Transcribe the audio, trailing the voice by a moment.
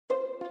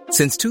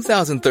Since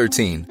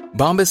 2013,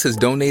 Bombas has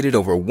donated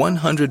over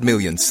 100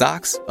 million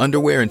socks,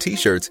 underwear, and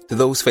T-shirts to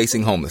those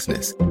facing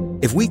homelessness.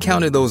 If we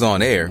counted those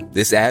on air,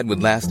 this ad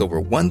would last over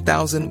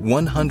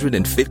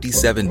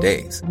 1,157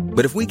 days.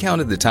 But if we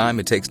counted the time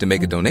it takes to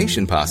make a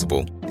donation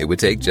possible, it would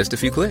take just a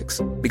few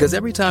clicks. Because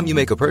every time you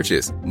make a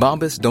purchase,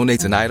 Bombas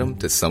donates an item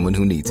to someone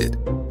who needs it.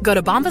 Go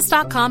to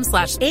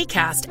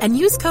bombas.com/ACAST and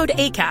use code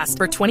ACAST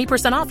for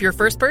 20% off your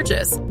first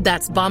purchase.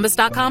 That's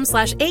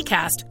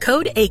bombas.com/ACAST,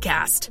 code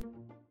ACAST.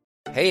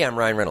 Hey, I'm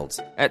Ryan Reynolds.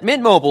 At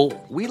Mint Mobile,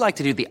 we like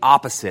to do the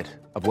opposite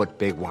of what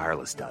Big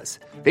Wireless does.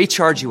 They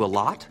charge you a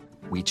lot,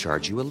 we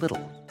charge you a little.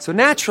 So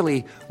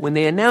naturally, when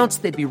they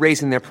announced they'd be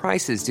raising their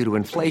prices due to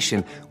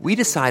inflation, we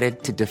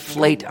decided to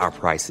deflate our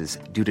prices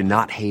due to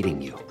not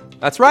hating you.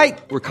 That's right.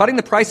 We're cutting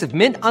the price of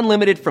Mint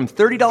Unlimited from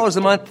 $30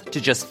 a month to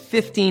just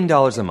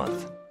 $15 a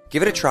month.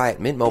 Give it a try at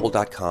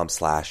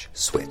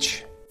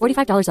mintmobile.com/switch.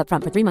 $45 up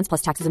front for 3 months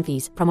plus taxes and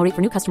fees. Promo rate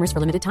for new customers for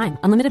limited time.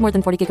 Unlimited more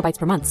than 40 gigabytes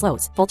per month.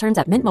 Slows full terms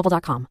at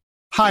mintmobile.com.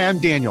 Hi, I'm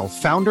Daniel,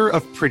 founder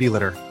of Pretty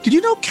Litter. Did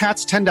you know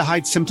cats tend to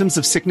hide symptoms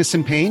of sickness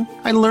and pain?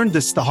 I learned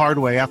this the hard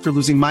way after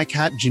losing my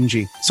cat,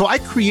 Gingy. So I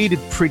created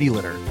Pretty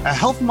Litter, a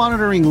health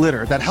monitoring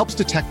litter that helps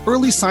detect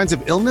early signs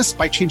of illness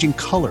by changing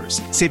colors,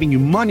 saving you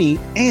money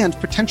and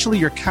potentially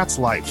your cat's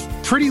life.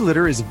 Pretty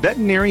Litter is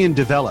veterinarian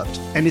developed,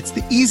 and it's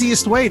the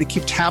easiest way to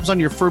keep tabs on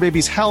your fur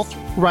baby's health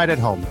right at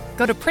home.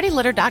 Go to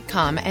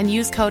prettylitter.com and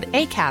use code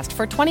ACAST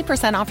for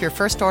 20% off your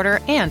first order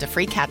and a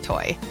free cat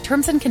toy.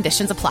 Terms and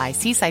conditions apply.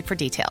 See site for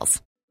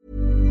details.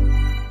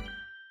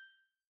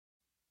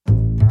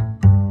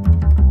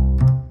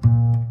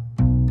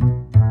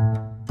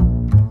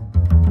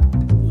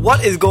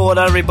 What is going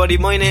on, everybody?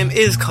 My name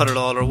is Conor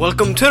Lawler.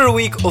 Welcome to another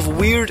week of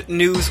Weird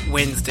News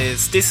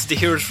Wednesdays. This is the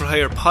Heroes for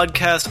Hire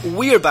podcast.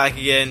 We are back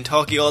again,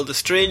 talking all the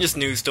strangest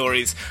news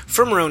stories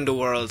from around the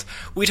world.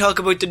 We talk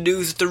about the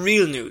news that the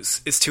real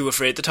news is too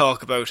afraid to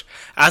talk about.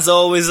 As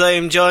always, I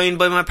am joined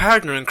by my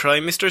partner in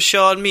crime, Mr.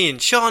 Sean Meehan.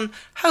 Sean,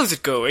 how's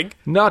it going?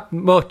 Not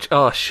much.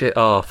 Oh, shit.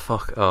 Oh,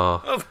 fuck.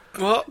 Oh,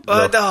 what?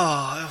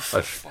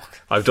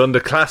 Fuck. I've done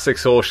the classic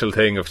social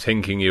thing of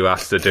thinking you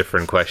asked a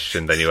different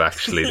question than you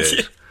actually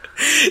did.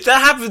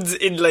 That happens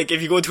in, like,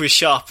 if you go to a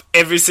shop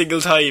every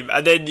single time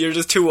and then you're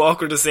just too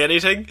awkward to say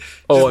anything.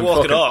 I'm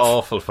fucking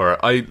awful for it.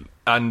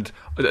 And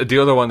the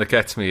other one that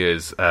gets me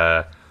is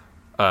I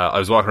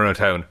was walking around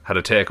town, had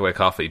a takeaway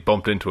coffee,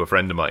 bumped into a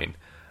friend of mine.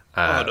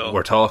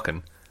 We're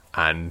talking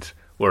and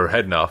we're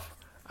heading off,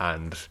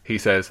 and he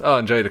says, "Oh,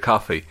 enjoy the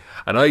coffee,"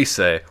 and I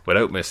say,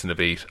 without missing a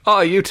beat,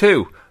 "Oh, you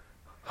too."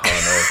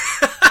 Oh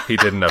no, he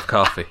didn't have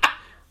coffee.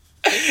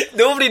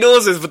 Nobody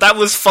knows this, but that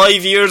was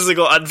 5 years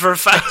ago, and for a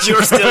fact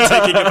you're still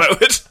thinking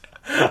about it.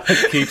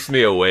 It keeps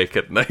me awake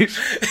at night.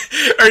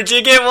 Or do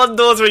you get one of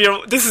those where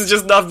this is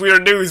just not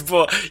weird news,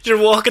 but you're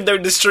walking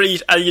down the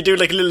street and you do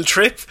like a little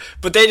trip,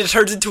 but then it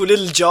turns into a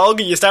little jog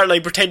and you start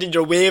like pretending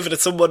you're waving at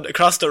someone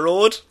across the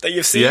road that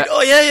you've seen. Yeah.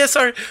 Oh yeah,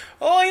 sorry.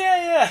 Oh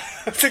yeah.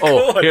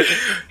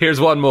 Here's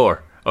one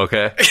more,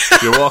 okay?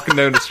 You're walking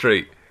down the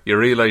street, you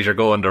realise you're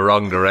going the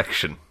wrong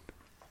direction.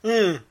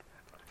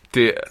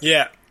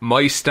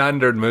 My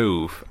standard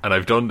move, and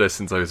I've done this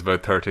since I was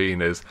about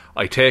 13, is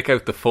I take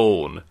out the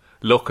phone,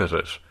 look at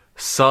it,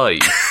 sigh,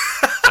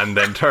 and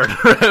then turn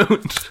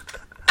around.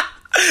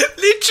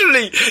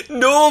 Literally,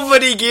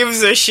 nobody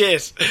gives a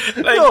shit.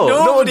 Like,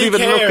 no one's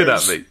even cares. looking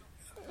at me.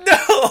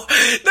 No,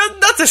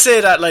 not to say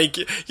that, like,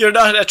 you're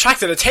not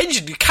attracting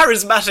attention, you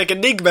charismatic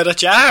enigma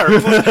that you are,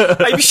 but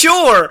I'm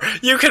sure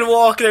you can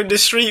walk down the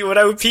street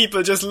without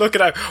people just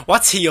looking at,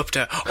 what's he up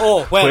to?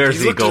 Oh, well,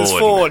 he's looked at his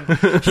phone,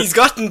 he's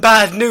gotten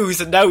bad news,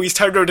 and now he's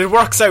turned around, it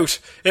works out.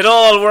 It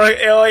all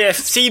works, oh yeah,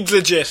 seems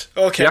legit.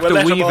 Okay, you have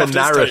to weave a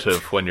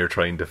narrative when you're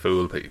trying to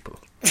fool people.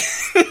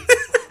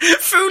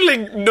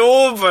 Fooling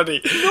nobody.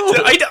 No.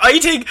 I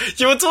think,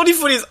 you know what's only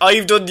funny is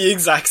I've done the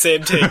exact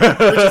same thing, which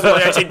is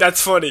why I think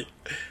that's funny.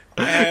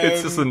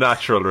 It's just a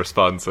natural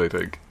response, I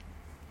think.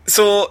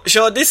 So,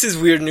 Sean, this is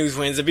Weird News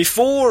Wednesday.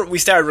 Before we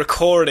started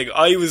recording,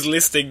 I was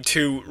listening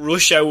to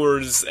Rush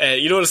Hour's,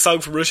 you know the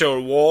song from Rush Hour,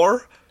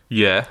 War?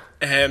 Yeah.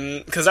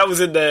 Because that was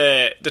in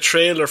the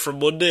trailer for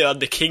Monday on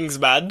The King's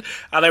Man,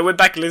 and I went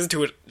back and listened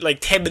to it like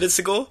 10 minutes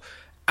ago,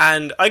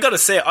 and I gotta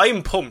say,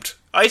 I'm pumped.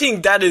 I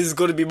think that is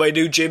going to be my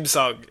new gym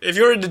song. If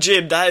you're in the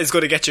gym, that is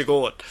going to get you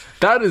going.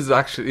 That is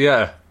actually,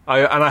 yeah.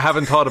 I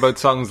haven't thought about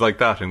songs like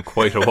that in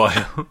quite a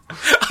while.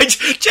 I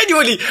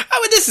genuinely,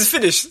 when this is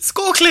finished, just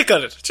go click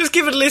on it. Just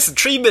give it a listen.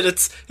 3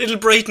 minutes, it'll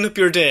brighten up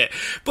your day.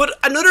 But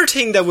another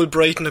thing that will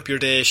brighten up your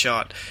day,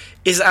 Sean,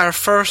 is our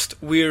first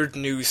weird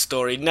news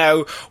story.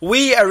 Now,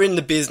 we are in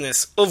the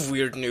business of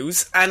weird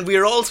news, and we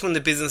are also in the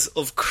business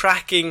of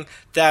cracking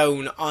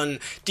down on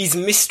these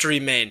mystery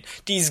men,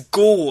 these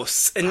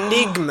ghosts,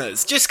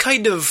 enigmas, just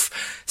kind of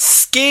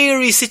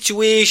scary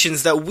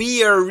situations that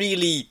we are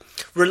really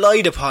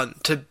relied upon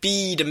to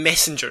be the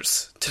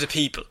messengers to the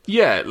people.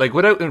 Yeah, like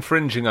without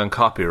infringing on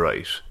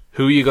copyright,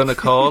 who are you going to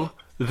call?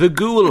 The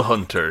Ghoul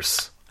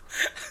Hunters.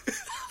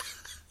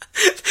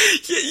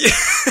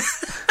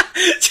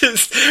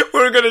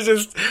 We're gonna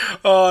just.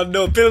 Oh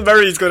no, Bill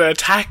Murray's gonna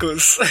attack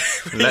us.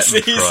 Let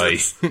him try.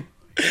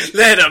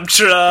 Let him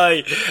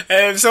try.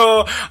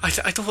 So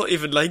I don't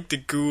even like the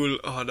ghoul.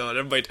 Oh no,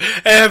 never mind.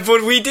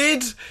 But we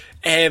did.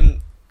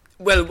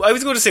 Well, I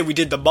was going to say we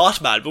did the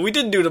Mothman, but we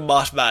didn't do the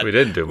Mothman. We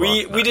didn't do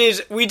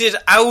Mothman. We did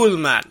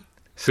Owlman.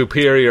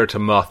 Superior to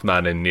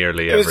Mothman in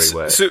nearly every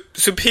way.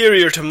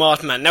 Superior to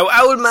Mothman. Now,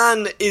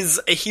 Owlman is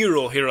a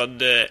hero here on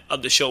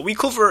the show. We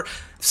cover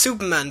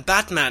Superman,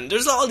 Batman.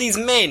 There's all these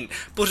men,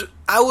 but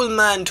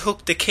Owlman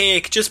took the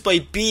cake just by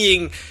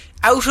being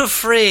out of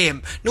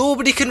frame.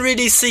 Nobody can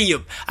really see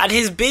him. And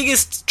his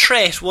biggest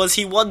threat was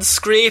he once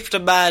scraped a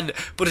man,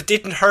 but it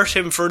didn't hurt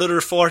him for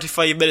another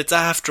 45 minutes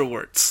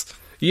afterwards.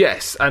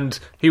 Yes, and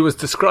he was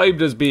described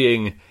as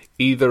being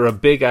either a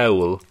big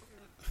owl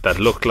that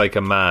looked like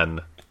a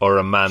man or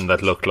a man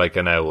that looked like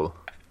an owl.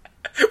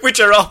 Which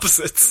are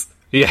opposites.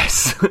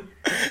 Yes.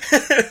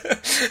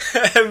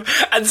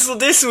 And so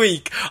this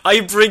week,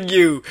 I bring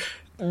you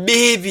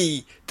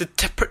maybe the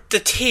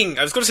thing,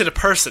 I was going to say the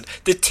person,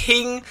 the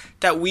thing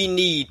that we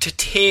need to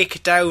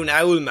take down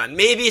Owlman.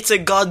 Maybe it's a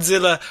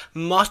Godzilla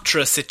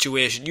Mothra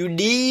situation. You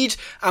need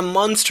a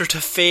monster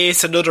to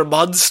face another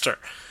monster.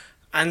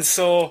 And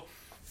so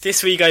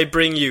this week I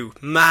bring you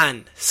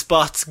Man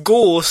Spots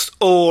Ghost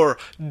or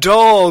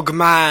Dog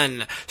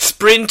Man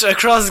Sprint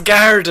Across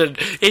Garden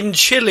in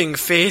chilling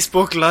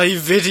Facebook Live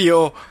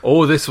video.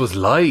 Oh, this was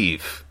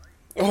live.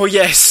 Oh,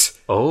 yes.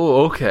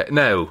 Oh, okay.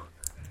 Now,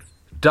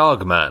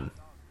 Dog Man.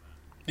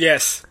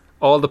 Yes.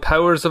 All the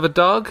powers of a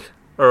dog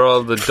or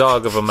all the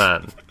dog of a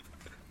man?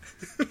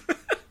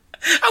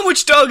 How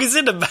much dog is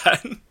in a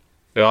man?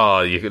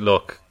 Oh, you could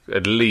look,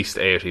 at least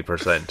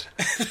 80%.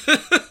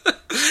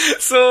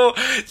 So,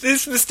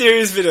 this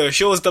mysterious video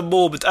shows the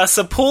moment a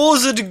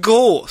supposed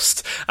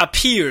ghost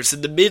appears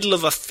in the middle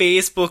of a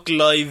Facebook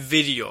Live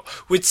video,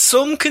 with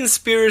some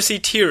conspiracy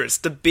theorists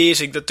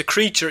debating that the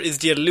creature is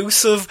the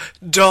elusive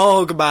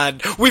Dog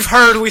Man. We've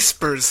heard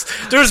whispers.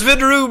 There's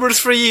been rumours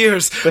for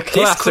years. The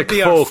classic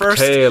folk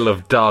tale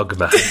of Dog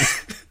Man.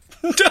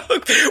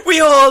 Dog, we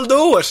all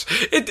know it.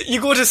 You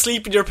go to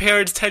sleep and your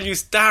parents tell you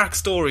dark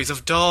stories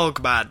of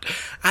Dog Man.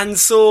 And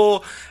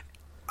so,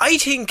 I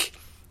think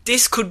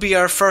this could be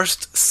our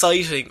first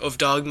sighting of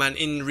Dogman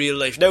in real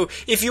life. Now,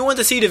 if you want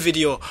to see the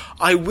video,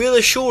 I will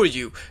assure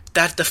you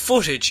that the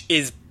footage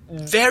is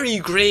very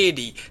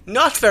grainy,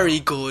 not very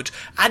good,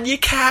 and you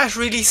can't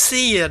really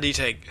see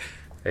anything.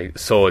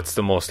 So it's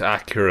the most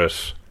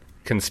accurate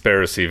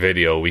conspiracy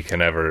video we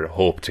can ever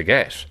hope to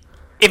get.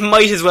 It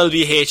might as well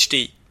be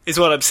HD, is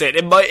what I'm saying.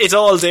 It's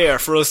all there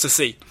for us to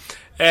see.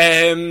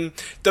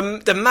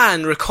 The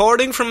man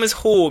recording from his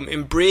home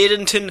in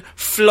Bradenton,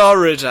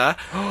 Florida,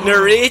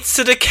 narrates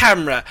to the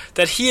camera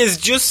that he has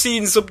just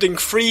seen something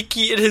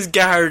freaky in his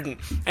garden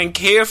and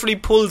carefully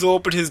pulls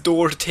open his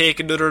door to take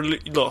another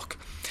look.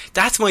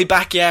 That's my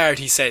backyard,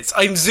 he says.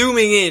 I'm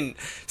zooming in.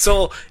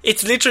 So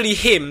it's literally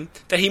him,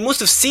 that he must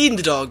have seen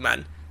the Dog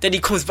Man. Then he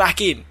comes back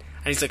in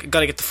and he's like, I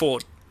gotta get the phone.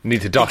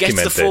 Need to document this.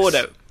 He gets the phone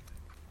out.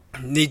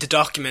 Need to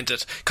document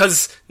it,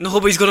 because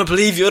nobody's going to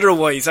believe you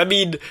otherwise. I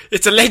mean,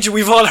 it's a legend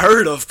we've all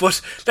heard of,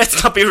 but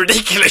let's not be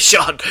ridiculous,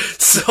 Sean.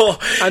 So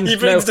he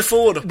brings the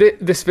phone up.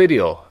 This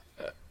video,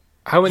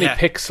 how many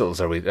pixels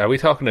are we? Are we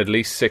talking at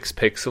least 6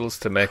 pixels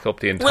to make up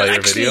the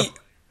entire video?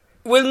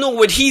 Well, no,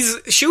 when he's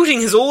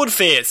shooting his own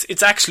face,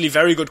 it's actually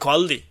very good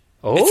quality.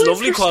 Oh, it's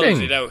lovely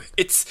quality now.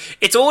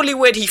 It's only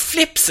when he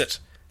flips it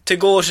to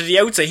go to the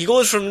outside. He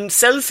goes from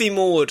selfie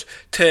mode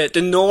to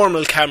the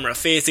normal camera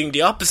facing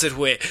the opposite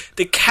way.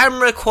 The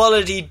camera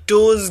quality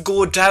does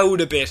go down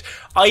a bit.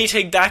 I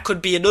think that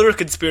could be another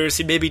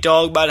conspiracy. Maybe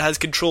Dogman has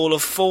control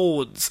of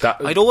phones.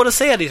 I don't want to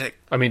say anything.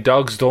 I mean,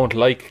 dogs don't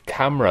like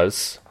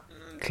cameras,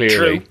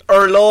 clearly. True.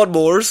 Or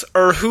lawnmowers,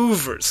 or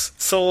hoovers.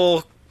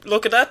 So,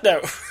 look at that now.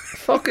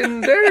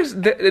 Fucking, there's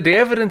the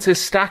evidence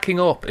is stacking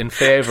up in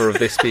favour of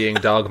this being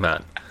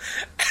Dogman.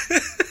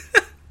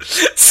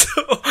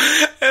 So,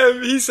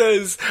 he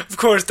says, of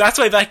course, that's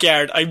my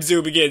backyard, I'm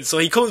zooming in. So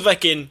he comes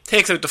back in,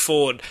 takes out the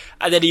phone,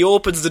 and then he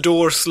opens the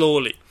door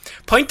slowly.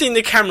 Pointing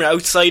the camera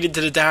outside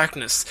into the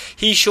darkness,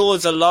 he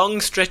shows a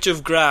long stretch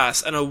of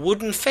grass and a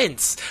wooden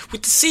fence,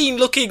 with the scene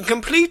looking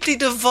completely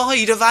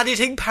devoid of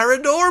anything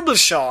paranormal,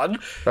 Sean.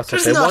 That's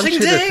what they want you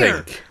to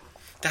think.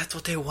 That's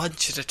what they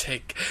want you to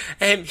think.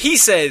 He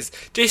says,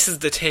 this is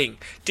the thing.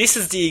 This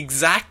is the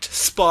exact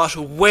spot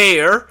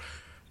where...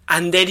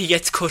 And then he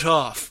gets cut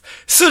off.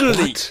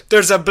 Suddenly,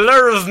 there's a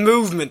blur of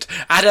movement,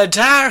 and a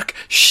dark,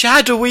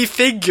 shadowy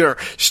figure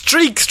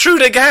streaks through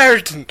the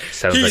garden.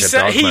 Sounds like a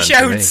Dogman he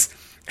shouts,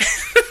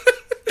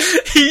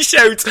 he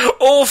shouts,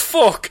 "Oh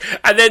fuck!"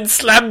 and then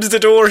slams the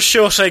door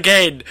shut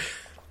again.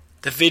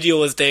 The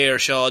video is there,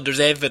 Sean. There's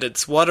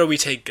evidence. What are we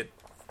thinking?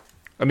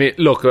 I mean,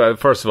 look,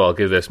 first of all,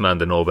 give this man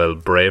the Nobel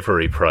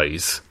Bravery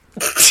Prize.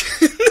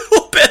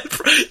 Nobel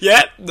Prize?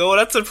 Yeah, no,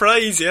 that's a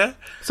prize, yeah.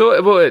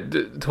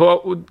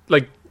 So,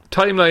 like,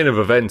 timeline of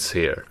events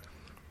here.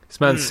 This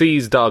man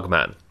sees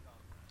Dogman.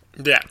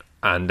 Yeah.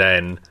 And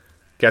then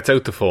gets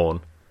out the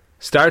phone,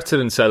 starts it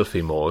in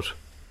selfie mode,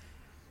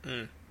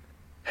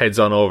 heads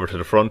on over to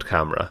the front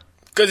camera.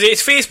 Because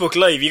it's Facebook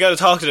Live, you got to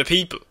talk to the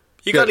people.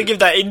 You got to give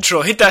that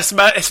intro, hit that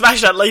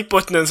smash that like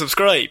button and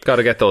subscribe. Got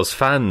to get those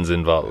fans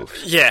involved.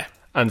 Yeah.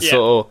 And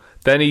so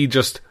then he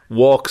just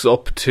walks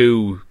up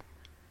to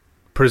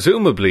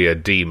presumably a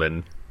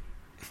demon.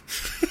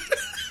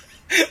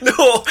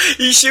 No,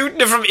 he's shooting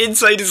it from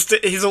inside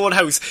his own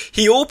house.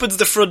 He opens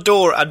the front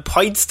door and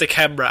points the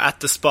camera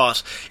at the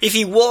spot. If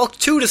he walked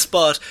to the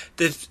spot,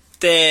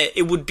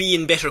 it would be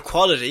in better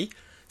quality.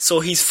 So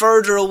he's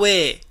further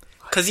away.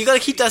 Because you got to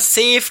keep that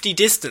safety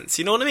distance,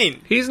 you know what I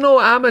mean? He's no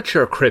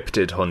amateur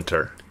cryptid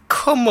hunter.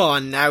 Come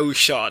on now,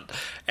 Sean.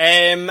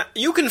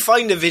 You can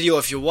find a video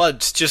if you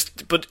want,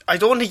 but I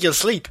don't think you'll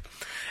sleep.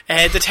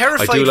 The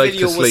terrifying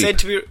video was said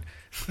to be...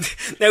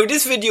 Now,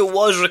 this video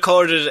was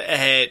recorded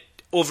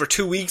over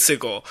 2 weeks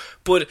ago,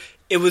 but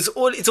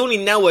it's only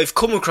now I've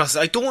come across it.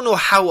 I don't know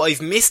how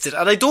I've missed it,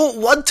 and I don't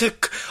want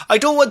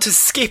to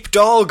skip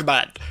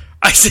Dogman.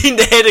 I seen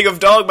the heading of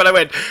Dogman, I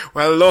went,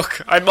 well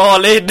look, I'm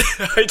all in.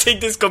 I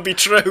think this could be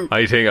true.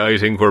 I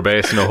think we're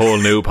basing a whole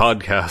new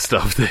podcast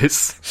off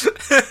this.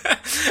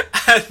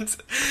 And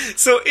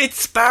so it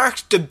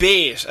sparked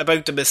debate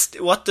about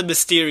what the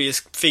mysterious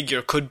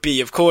figure could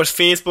be. Of course,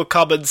 Facebook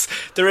comments,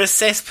 they're a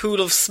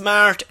cesspool of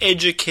smart,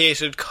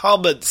 educated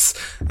comments.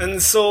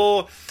 And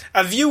so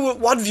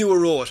one viewer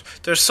wrote,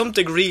 there's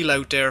something real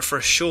out there for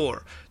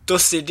sure.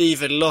 Does it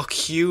even look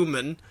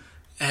human?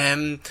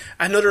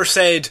 Another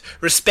said,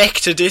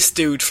 respect to this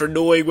dude for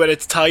knowing when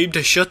it's time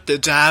to shut the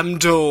damn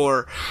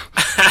door.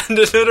 And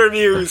another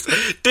news,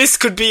 this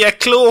could be a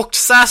cloaked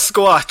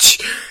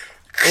Sasquatch.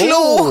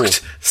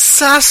 Cloaked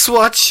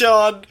Sasquatch,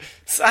 Sean.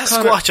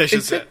 Sasquatch, I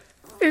should say.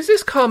 Is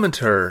this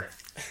commenter,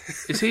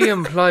 is he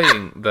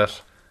implying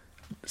that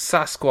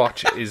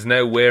Sasquatch is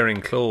now wearing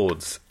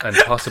clothes and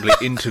possibly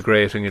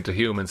integrating into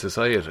human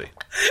society?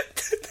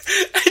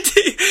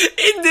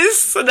 In this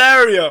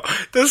scenario,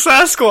 the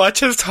Sasquatch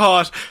has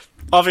thought,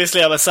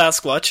 obviously I'm a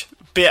Sasquatch,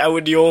 bit out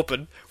in the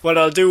open. What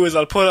I'll do is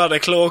I'll put on a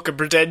cloak and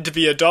pretend to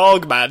be a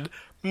dog man,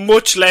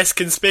 much less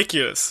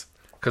conspicuous.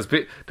 Because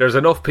there's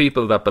enough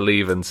people that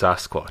believe in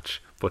Sasquatch,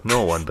 but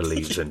no one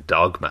believes in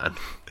Dogman.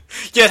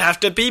 You'd have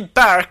to be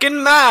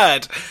barking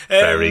mad.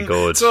 Very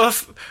good. So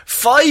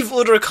 5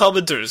 other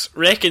commenters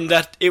reckon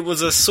that it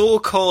was a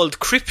so-called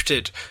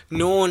cryptid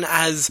known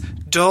as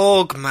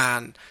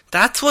Dogman.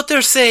 That's what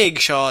they're saying,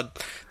 Sean.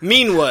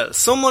 Meanwhile,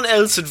 someone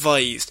else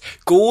advised,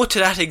 go to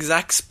that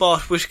exact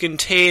spot with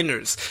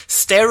containers,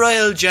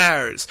 sterile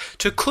jars,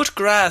 to cut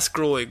grass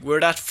growing where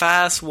that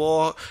fast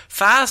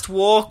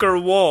walker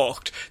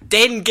walked,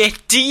 then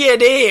get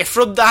DNA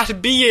from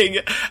that being.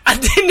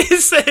 And then they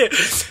say,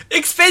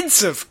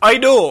 expensive, I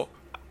know.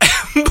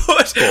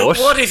 but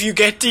what if you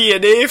get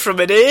DNA from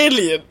an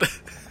alien?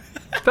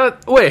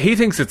 Wait, he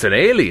thinks it's an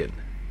alien?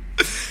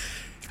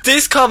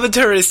 This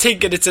commenter is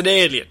thinking it's an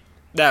alien.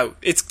 Now,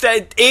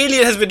 that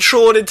alien has been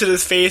thrown into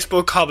this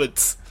Facebook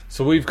comments.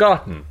 So we've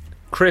gotten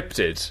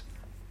cryptid,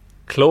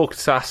 cloaked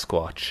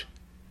Sasquatch,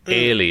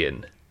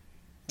 alien.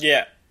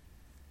 Yeah.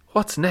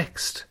 What's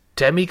next?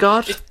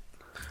 Demigod?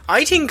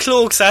 I think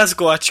cloaked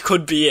Sasquatch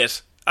could be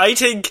it. I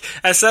think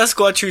a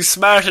Sasquatch who's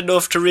smart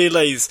enough to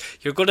realise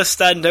you're going to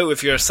stand out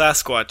if you're a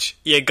Sasquatch.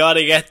 You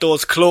gotta get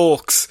those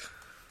cloaks.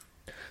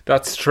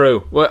 That's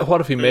true. What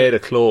if he made a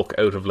cloak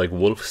out of, like,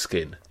 wolf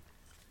skin?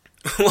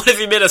 What if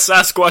he made a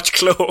Sasquatch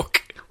cloak?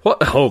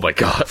 What? Oh my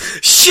god.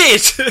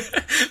 Shit!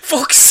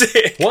 Fuck's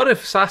sake. What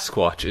if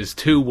Sasquatch is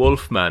 2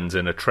 wolfmans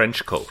in a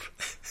trench coat?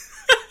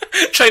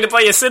 Trying to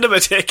buy a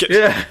cinema ticket.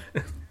 Yeah.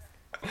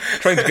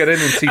 Trying to get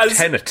in and see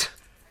Tenet.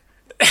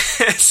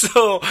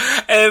 So,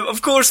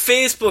 of course,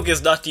 Facebook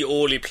is not the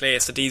only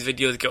place that these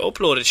videos get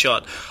uploaded,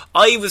 Sean.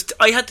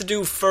 I had to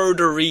do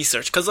further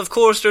research, because of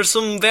course there's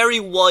some very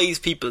wise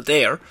people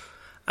there.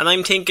 And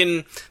I'm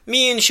thinking,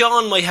 me and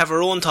Sean might have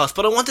our own thoughts,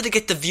 but I wanted to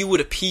get the view of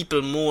the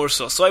people more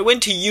so. So I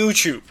went to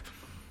YouTube.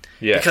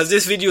 Yeah. Because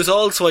this video is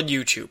also on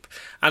YouTube.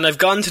 And I've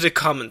gone to the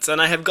comments,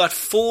 and I have got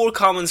 4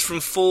 comments from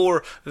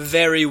 4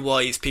 very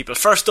wise people.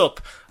 First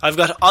up, I've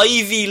got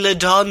Ivy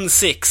Ladon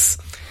 6.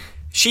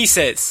 She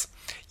says,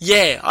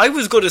 yeah, I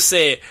was going to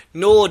say,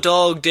 no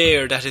dog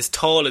dare that is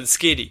tall and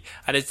skinny.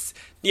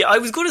 I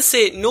was going to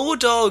say, no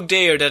dog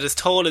dare that is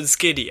tall and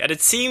skinny, and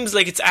it seems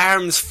like its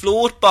arms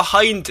float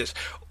behind it,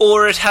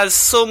 or it has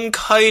some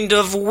kind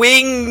of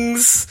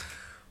wings.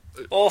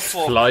 Oh,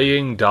 fuck.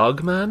 Flying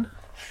Dogman?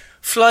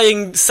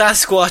 Flying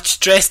Sasquatch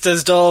dressed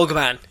as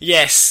Dogman,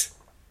 yes.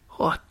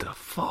 What the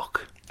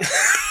fuck?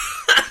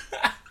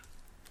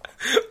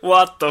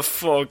 What the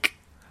fuck?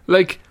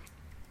 Like,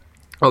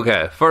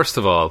 okay, first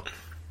of all,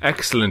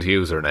 excellent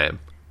username.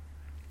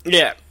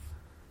 Yeah.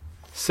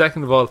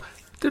 Second of all,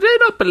 do they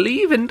not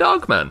believe in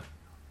Dogman?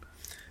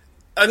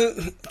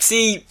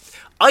 See,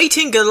 I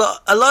think a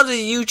lot of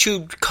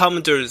YouTube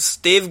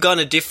commenters, they've gone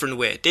a different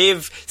way.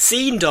 They've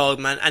seen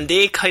Dogman and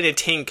they kind of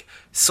think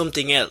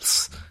something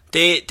else.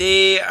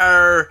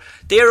 They're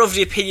of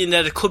the opinion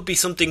that it could be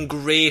something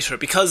greater,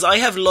 because I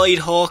have Lloyd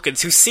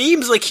Hawkins, who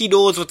seems like he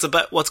knows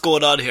what's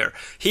going on here.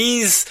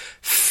 He's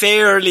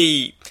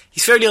fairly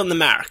on the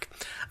mark.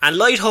 And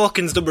Light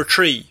Hawkins number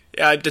 3,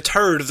 the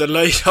third of the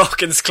Light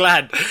Hawkins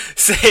clan,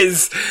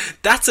 says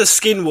that's a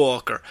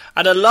skinwalker,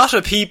 and a lot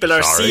of people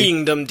are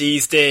seeing them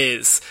these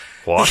days.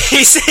 What?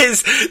 He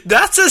says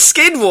that's a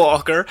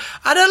skinwalker,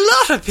 and a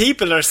lot of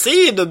people are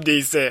seeing them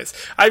these days.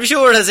 I'm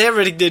sure it has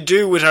everything to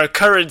do with our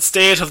current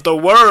state of the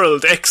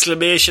world! !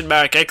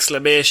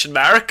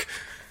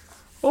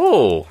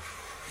 Oh,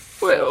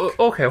 well,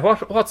 okay.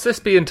 What's this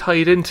being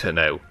tied into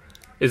now?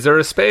 Is there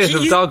a spate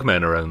of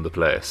dogmen around the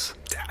place?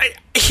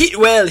 He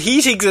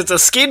thinks it's a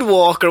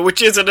skinwalker,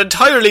 which is an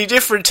entirely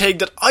different thing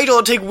that I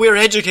don't think we're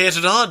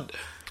educated on.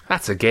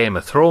 That's a Game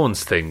of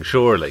Thrones thing,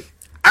 surely.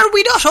 Are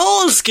we not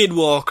all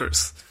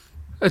skinwalkers?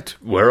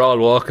 We're all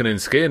walking in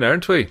skin,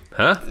 aren't we?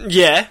 Huh?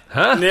 Yeah.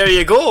 Huh? There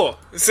you go.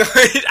 So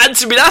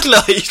answer me that,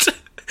 Light.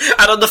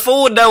 And on the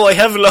phone now I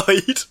have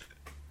Light.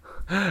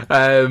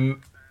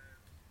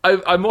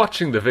 I'm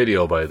watching the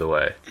video, by the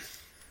way.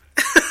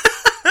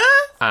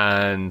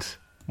 And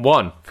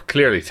one,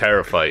 clearly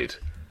terrified.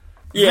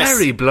 Yes.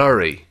 Very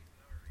blurry.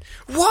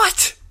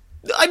 What?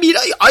 I mean,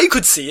 I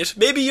could see it.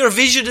 Maybe your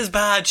vision is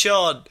bad,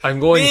 Sean. I'm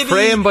going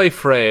frame by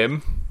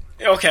frame.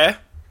 Okay.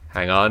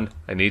 Hang on,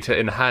 I need to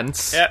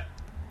enhance. Yeah.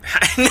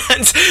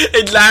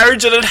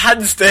 Enlarge and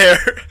enhance there.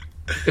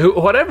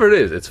 Whatever it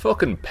is, it's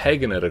fucking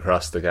pegging it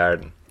across the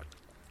garden.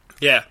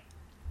 Yeah.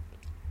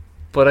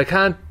 But I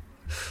can't...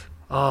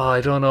 Oh,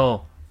 I don't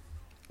know.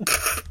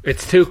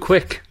 It's too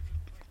quick.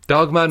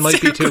 Dogman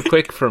might be too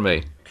quick for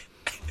me.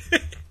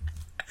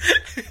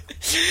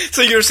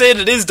 So you're saying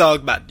it is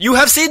Dogman. You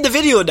have seen the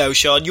video now,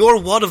 Sean. You're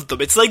one of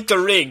them. It's like The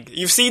Ring.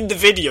 You've seen the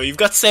video. You've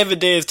got 7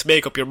 days to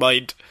make up your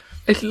mind.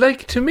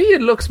 To me,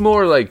 it looks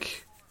more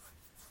like...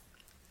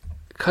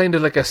 kind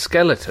of like a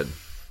skeleton.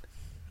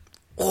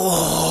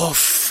 Oh,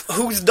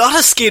 who's not a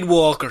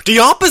skinwalker? The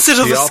opposite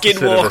of a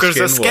skinwalker is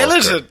a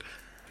skeleton.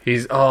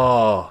 He's...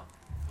 Oh...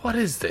 What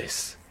is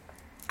this?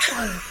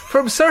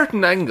 From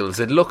certain angles,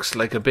 it looks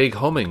like a big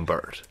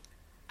hummingbird.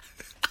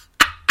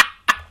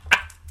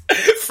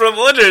 From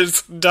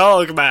others,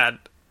 Dogman.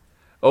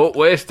 Oh,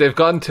 wait, they've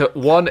gone to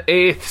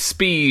 1/8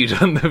 speed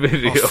on the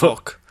video.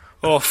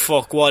 Oh,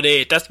 fuck,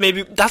 1/8.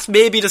 That's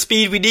maybe the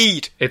speed we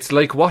need. It's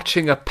like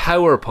watching a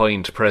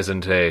PowerPoint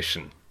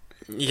presentation.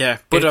 Yeah,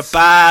 but a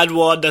bad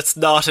one that's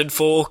not in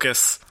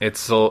focus.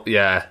 It's so...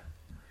 Yeah.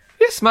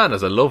 This man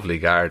has a lovely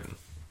garden.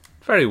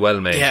 Very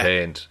well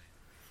maintained.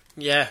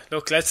 Yeah,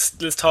 look, let's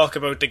talk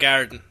about the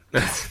garden.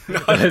 That's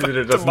not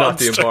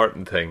the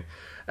important thing.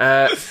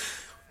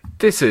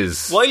 This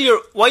is... While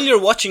you're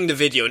watching the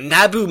video,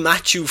 Nabu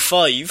Machu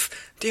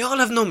 5, they all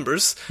have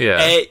numbers.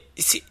 Yeah.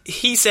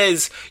 He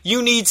says,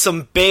 you need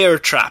some bear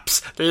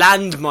traps,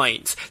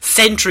 landmines,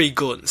 sentry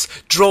guns,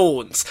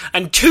 drones,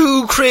 and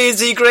 2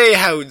 crazy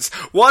greyhounds.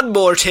 One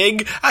more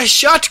thing, a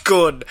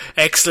shotgun! !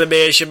 So,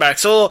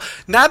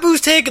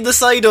 Nabu's taking the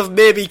side of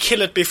maybe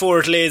kill it before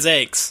it lays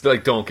eggs.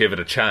 Like, don't give it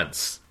a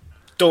chance.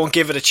 Don't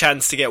give it a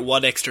chance to get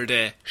 1 extra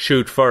day.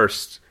 Shoot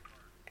first,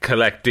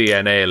 collect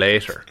DNA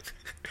later.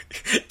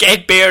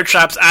 Get bear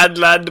traps and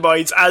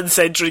landmines and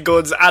sentry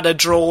guns and a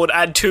drone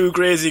and 2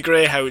 crazy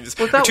greyhounds.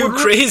 Well, that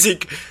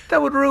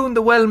would ruin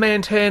the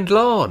well-maintained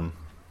lawn.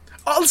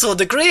 Also,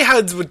 the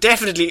greyhounds would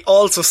definitely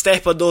also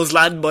step on those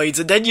landmines,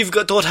 and then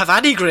don't have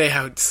any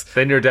greyhounds.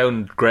 Then you're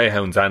down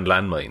greyhounds and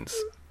landmines.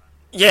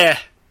 Yeah.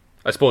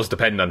 I suppose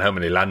depending on how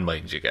many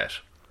landmines you get.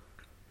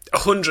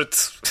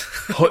 Hundreds.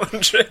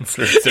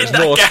 There's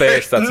no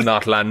space that's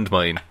not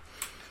landmine.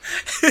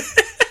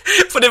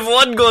 But if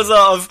one goes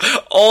off,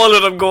 all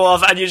of them go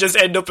off, and you just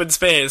end up in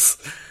space.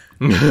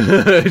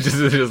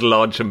 just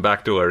launch him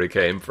back to where he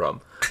came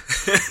from.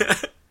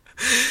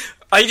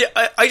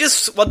 I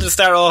just wanted to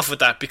start off with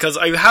that because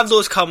I have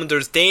those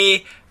commenters.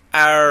 They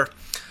are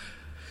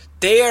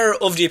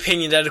of the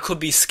opinion that it could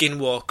be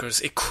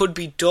skinwalkers, it could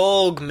be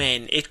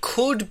dogmen, it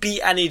could be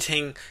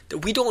anything that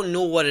we don't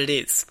know what it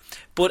is.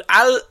 But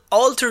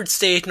Altered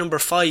State number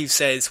 5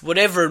 says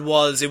whatever it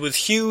was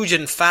huge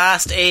and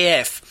fast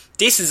AF.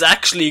 This is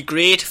actually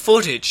great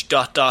footage ...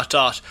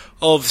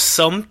 of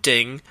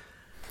something.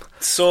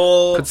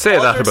 So could say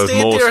that about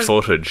most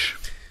footage.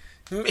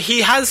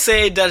 He has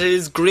said that it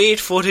is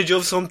great footage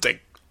of something.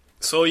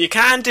 So you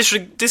can't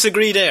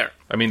disagree there.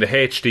 I mean, the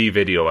HD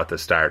video at the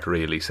start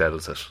really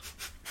sells it.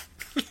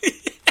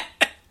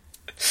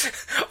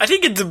 I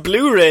think it's a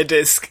Blu-ray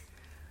disc.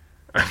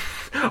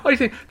 I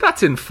think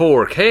that's in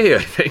 4K,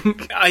 I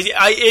think.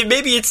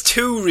 Maybe it's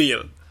too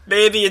real.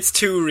 Maybe that's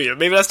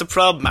the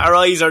problem. Our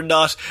eyes are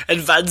not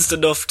advanced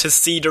enough to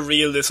see the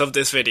realness of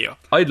this video.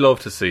 I'd love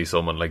to see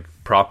someone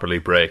properly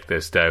break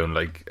this down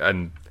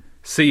and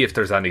see if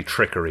there's any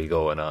trickery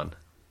going on.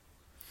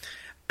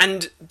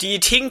 And do you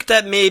think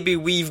that maybe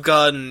we've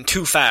gone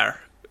too far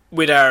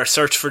with our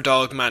search for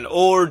Dogman,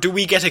 or do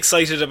we get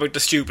excited about the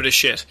stupidest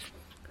shit?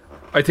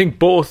 I think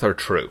both are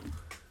true.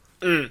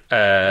 Who,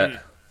 I'm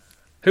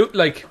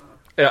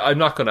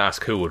not going to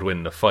ask who would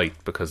win the fight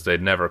because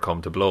they'd never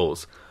come to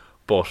blows.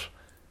 But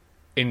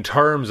in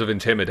terms of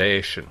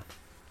intimidation,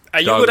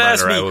 you would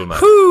ask me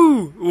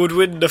who would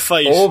win the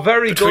fight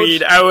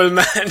between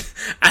Owlman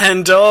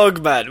and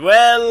Dogman.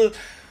 Well,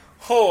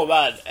 Oh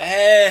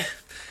man.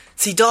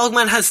 See,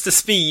 Dogman has the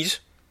speed,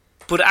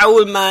 but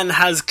Owlman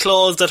has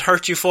claws that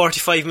hurt you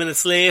 45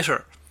 minutes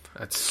later.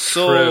 That's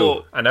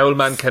true. And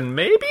Owlman can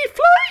maybe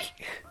fly?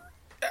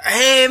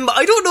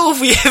 I don't know if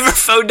we ever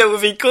found out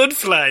if he could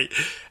fly.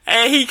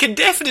 He can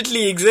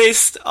definitely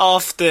exist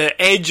off the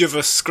edge of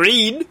a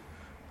screen.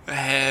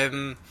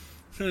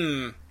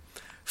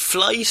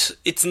 Flight,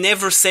 it's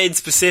never said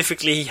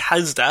specifically he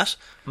has that.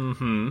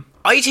 Mm-hmm.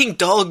 I think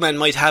Dogman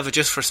might have it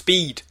just for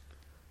speed.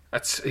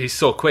 He's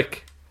so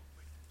quick.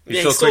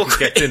 He's so quick.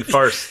 He gets in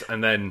first,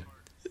 and then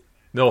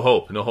no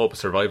hope of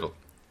survival.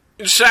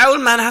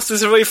 Owlman has to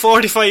survive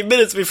 45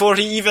 minutes before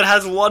he even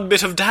has one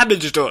bit of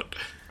damage done.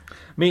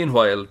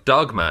 Meanwhile,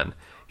 Dogman,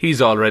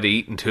 he's already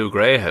eaten 2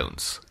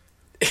 greyhounds.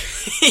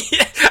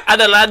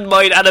 And a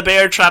landmine and a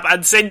bear trap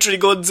and sentry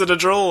guns and a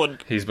drone.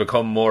 He's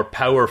become more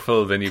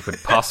powerful than you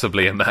could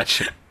possibly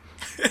imagine.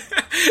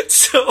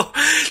 So,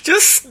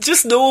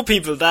 just know,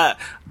 people, that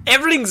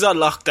everything's on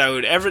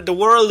lockdown. The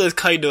world is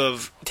kind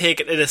of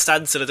taken in a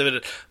standstill at the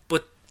minute.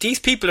 But these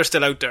people are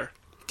still out there.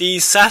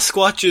 These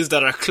Sasquatches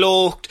that are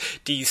cloaked,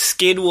 these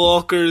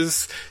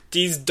skinwalkers,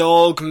 these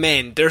dog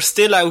men, they're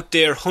still out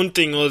there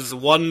hunting us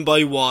one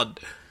by one.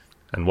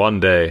 And one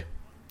day,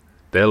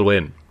 they'll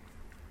win.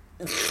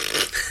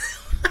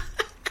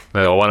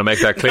 Now, I want to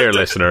make that clear,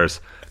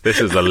 listeners. This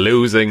is a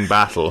losing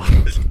battle.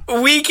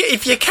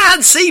 If you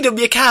can't see them,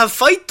 you can't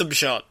fight them,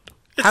 Sean.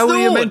 How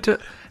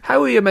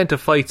are you meant to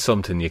fight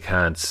something you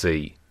can't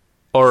see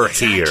or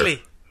hear?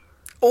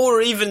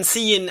 Or even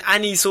seeing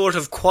any sort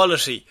of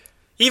quality.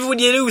 Even when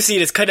you do see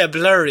it, it's kind of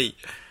blurry.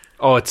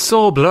 Oh, it's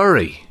so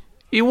blurry.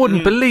 You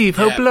wouldn't believe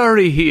how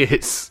blurry he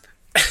is.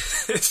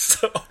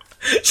 So,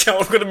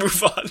 I'm going to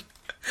move on.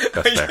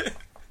 That's fair.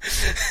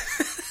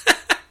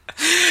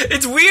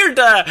 It's weird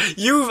that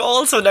you've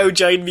also now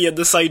joined me on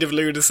the side of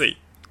lunacy.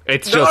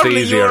 It's just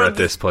easier at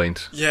this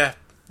point. Yeah.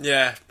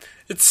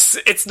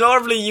 It's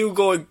normally you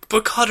going,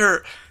 but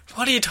Connor,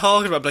 what are you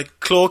talking about?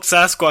 Like, cloaked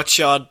Sasquatch,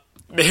 Sean,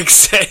 makes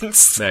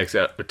sense.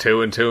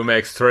 2 and 2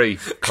 makes 3.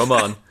 Come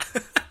on.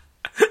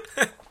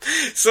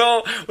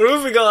 So, we're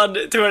moving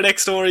on to our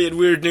next story in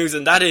weird news,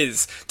 and that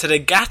is to the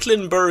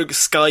Gatlinburg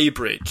Sky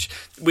Bridge,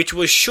 which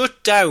was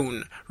shut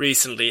down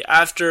recently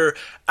after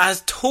a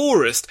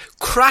tourist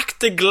cracked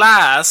the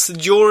glass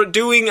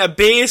doing a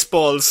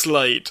baseball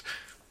slide.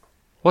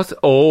 What?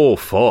 Oh,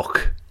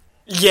 fuck.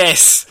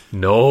 Yes.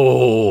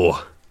 No.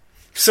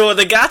 So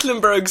the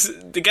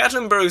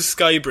Gatlinburg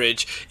Sky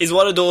Bridge is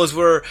one of those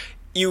where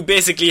you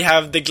basically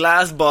have the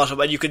glass bottom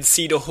and you can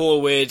see the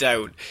whole way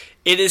down.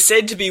 It is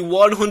said to be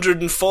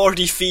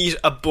 140 feet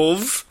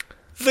above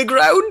the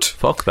ground.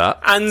 Fuck that.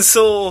 And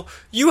so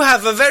you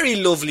have a very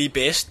lovely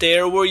bit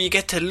there where you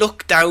get to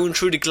look down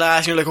through the glass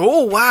and you're like,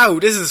 oh wow,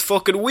 this is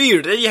fucking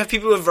weird. Then you have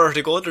people with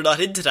vertigo, they're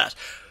not into that.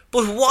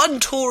 But one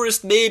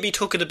tourist maybe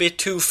took it a bit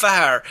too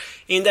far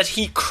in that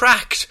he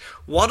cracked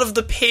one of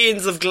the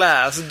panes of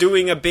glass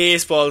doing a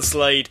baseball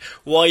slide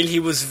while he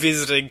was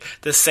visiting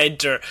the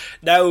centre.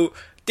 Now,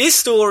 this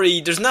story,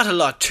 there's not a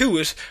lot to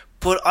it,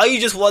 but I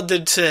just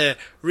wanted to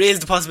raise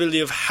the possibility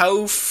of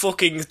how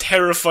fucking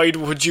terrified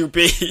would you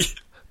be?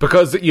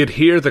 Because you'd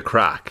hear the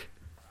crack,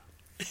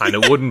 and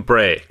it wouldn't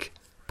break,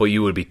 but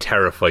you would be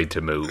terrified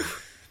to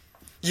move.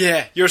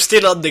 Yeah, you're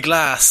still on the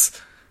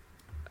glass.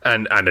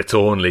 And it's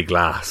only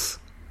glass.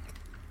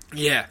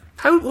 Yeah.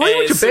 Why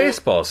would you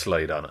baseball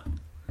slide on it?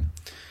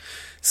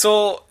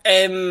 So,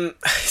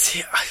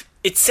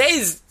 it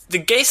says the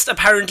guest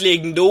apparently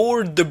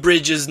ignored the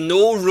bridge's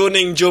no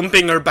running,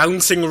 jumping or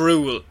bouncing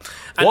rule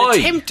and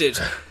attempted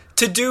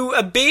to do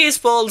a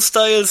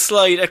baseball-style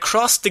slide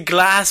across the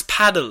glass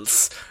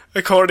paddles,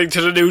 according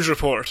to the news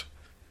report.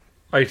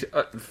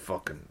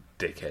 Fucking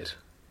dickhead.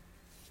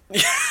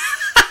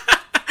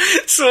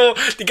 So,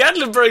 the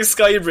Gatlinburg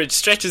Sky Bridge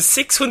stretches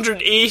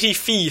 680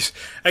 feet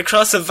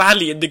across a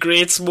valley in the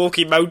Great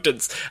Smoky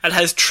Mountains and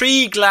has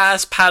 3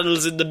 glass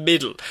panels in the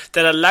middle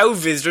that allow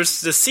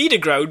visitors to see the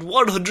ground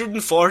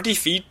 140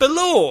 feet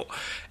below.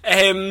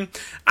 And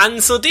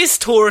so this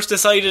tourist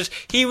decided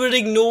he would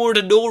ignore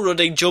the no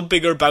running,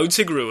 jumping or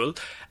bouncing rule,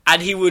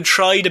 and he would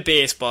try the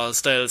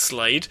baseball-style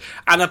slide,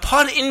 and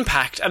upon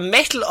impact, a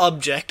metal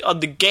object on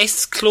the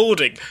guest's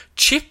clothing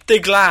chipped the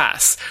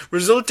glass,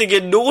 resulting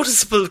in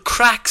noticeable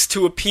cracks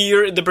to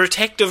appear in the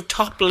protective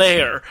top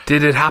layer.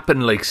 Did it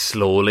happen, like,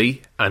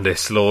 slowly, and they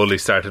slowly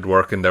started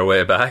working their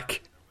way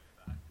back?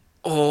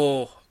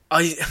 Oh,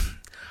 I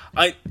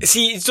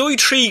see, it's only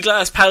 3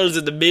 glass panels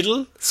in the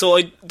middle, so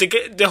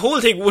the whole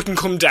thing wouldn't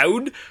come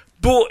down,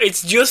 but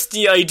it's just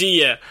the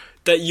idea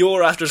that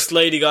you're after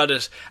sliding on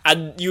it,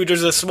 and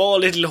there's a small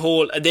little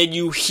hole, and then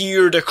you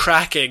hear the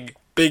cracking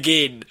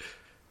begin.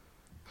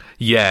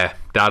 Yeah,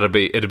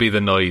 it'd be the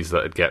noise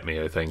that'd get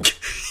me, I think.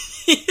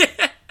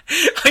 Yeah,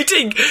 I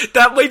think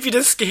that might be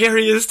the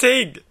scariest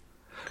thing.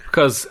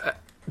 Because,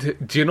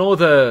 do you know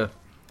the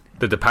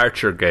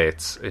departure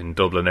gates in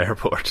Dublin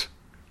Airport?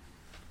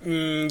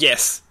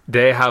 Yes.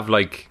 They have,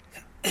 like,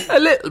 a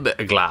little bit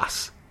of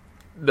glass,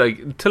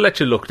 like, to let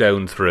you look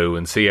down through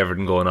and see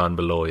everything going on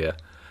below you.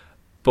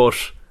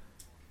 But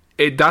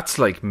That's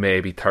like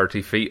maybe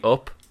 30 feet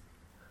up.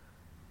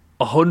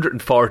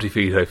 140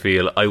 feet, I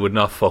feel, I would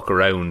not fuck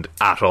around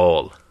at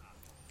all.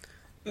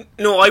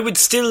 No, I would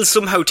still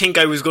somehow think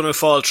I was going to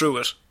fall through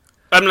it.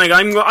 I'm like,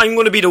 I'm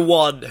going to be the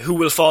one who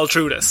will fall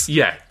through this.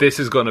 Yeah, this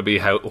is going to be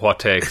what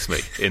takes me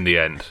in the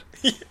end.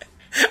 Yeah.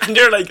 And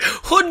there are like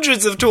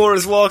hundreds of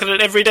tourists walking it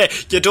every day.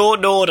 You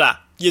don't know that.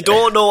 You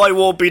don't know I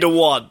won't be the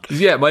one.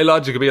 Yeah, my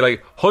logic would be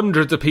like,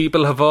 hundreds of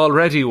people have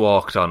already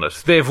walked on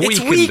it. They've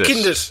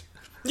weakened it.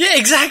 Yeah,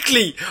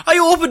 exactly. I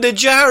opened a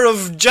jar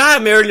of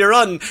jam earlier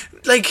on.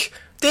 Like,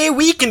 they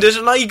weakened it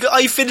and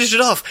I finished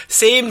it off.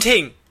 Same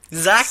thing.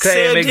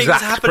 Same thing's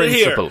happening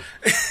principle.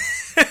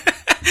 Here.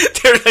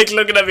 They're like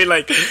looking at me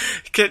like,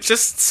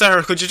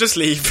 sir, could you just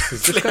leave?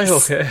 Is this guy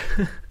okay?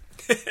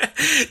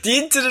 The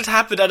incident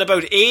happened at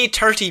about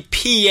 8:30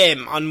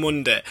 p.m. on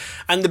Monday,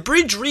 and the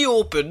bridge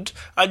reopened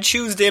on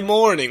Tuesday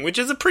morning, which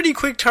is a pretty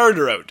quick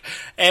turnaround.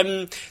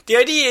 The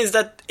idea is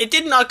that it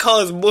did not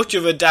cause much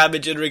of a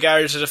damage in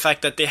regards to the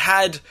fact that they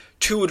had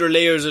 2 other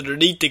layers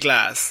underneath the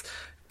glass,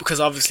 because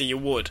obviously you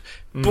would.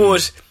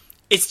 But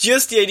it's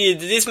just the idea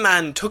that this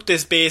man took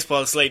this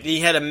baseball slide,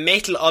 he had a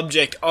metal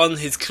object on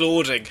his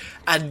clothing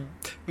and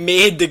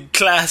made the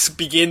glass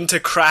begin to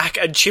crack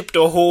and chipped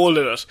a hole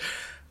in it.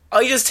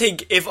 I just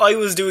think if I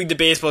was doing the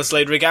baseball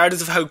slide,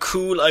 regardless of how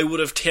cool I would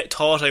have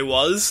thought I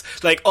was,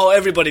 like, oh,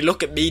 everybody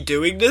look at me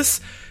doing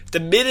this, the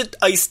minute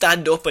I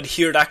stand up and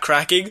hear that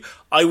cracking,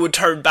 I would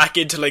turn back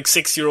into like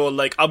 6-year-old,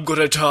 like, I'm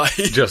gonna die.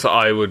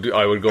 I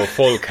would go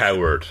full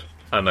coward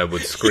and I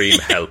would scream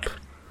help.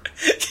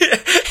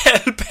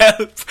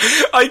 Help.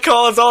 I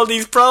caused all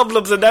these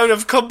problems and now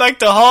they've come back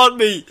to haunt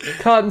me.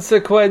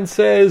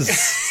 Consequences.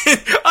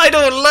 I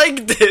don't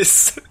like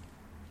this.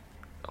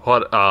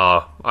 What?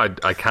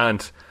 I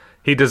can't.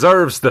 He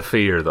deserves the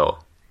fear, though.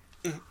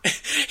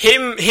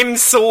 Him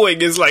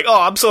sowing is like,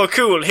 oh, I'm so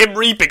cool. Him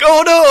reaping,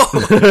 oh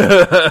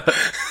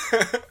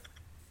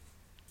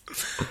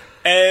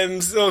no!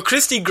 So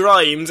Christy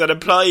Grimes, an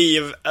employee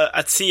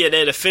at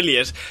CNN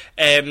affiliate,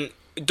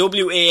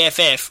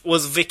 WAFF,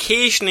 was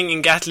vacationing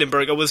in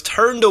Gatlinburg and was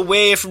turned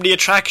away from the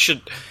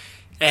attraction.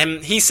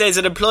 He says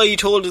an employee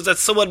told us that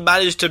someone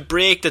managed to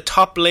break the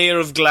top layer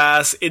of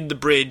glass in the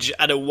bridge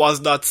and it was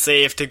not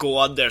safe to go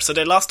on there. So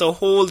they lost a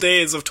whole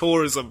days of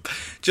tourism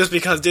just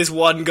because this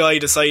one guy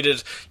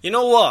decided, you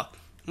know what,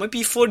 it might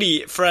be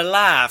funny for a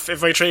laugh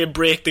if I try and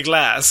break the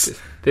glass.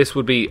 This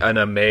would be an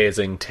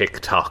amazing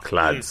TikTok,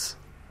 lads.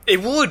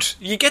 It would.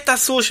 You get that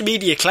social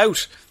media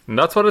clout. And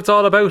that's what it's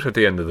all about at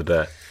the end of the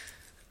day.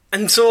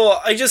 And so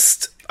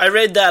I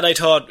read that, I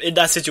thought, in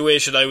that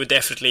situation, I would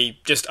definitely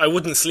I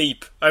wouldn't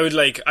sleep.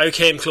 I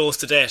came close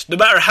to death. No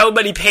matter how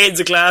many panes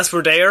of glass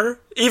were there,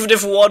 even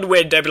if one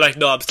went, I'd be like,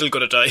 no, I'm still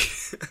gonna die.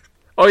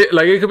 Oh, yeah,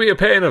 like, it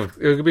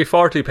could be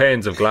 40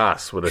 panes of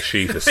glass with a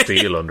sheet of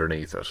steel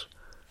underneath it.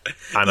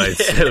 And I'd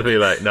still be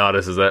like, no,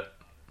 this is it.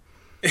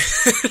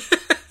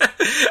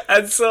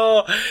 And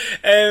so,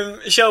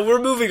 Sean, we're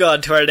moving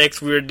on to our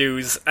next weird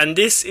news, and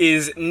this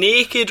is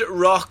naked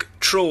rock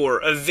thrower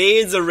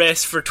evades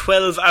arrest for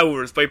 12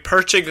 hours by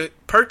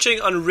perching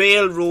on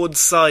railroad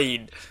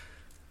sign.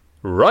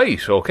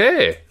 Right,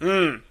 okay.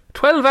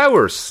 12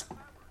 hours.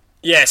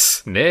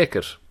 Yes.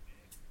 Naked.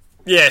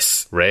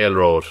 Yes.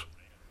 Railroad.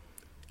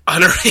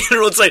 On a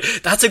railroad sign.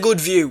 That's a good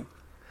view.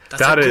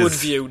 That's a good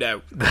view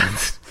now.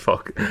 That's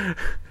fuck.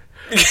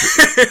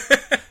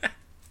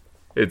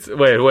 It's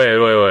wait.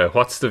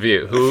 What's the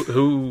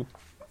view?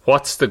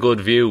 What's the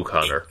good view,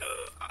 Connor?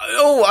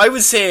 Oh, I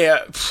would say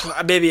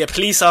maybe a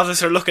police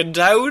officer looking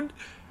down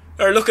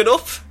or looking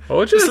up.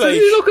 Oh, just like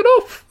looking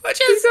up.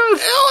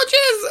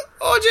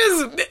 Oh,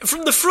 jeez.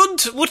 From the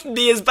front wouldn't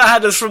be as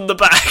bad as from the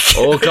back.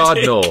 Oh God,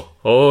 no.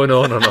 Oh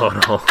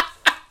no.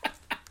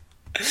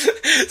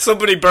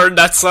 Somebody burned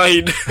that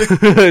sign.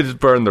 Just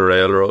burn the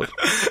railroad.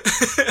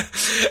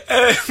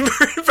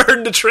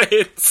 Burn the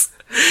trains.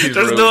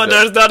 There's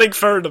nothing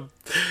for them.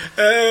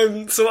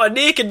 So a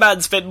naked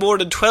man spent more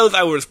than 12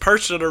 hours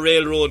perched on a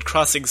railroad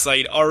crossing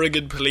sign,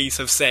 Oregon police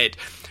have said.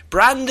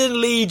 Brandon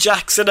Lee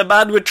Jackson, a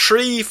man with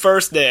 3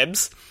 first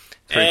names,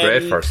 3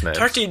 great first names,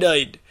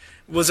 39,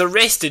 was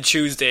arrested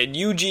Tuesday in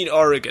Eugene,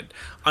 Oregon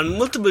on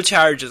multiple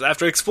charges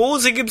after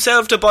exposing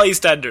himself to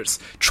bystanders,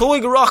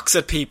 throwing rocks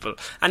at people,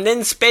 and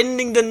then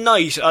spending the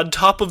night on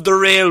top of the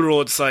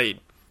railroad sign.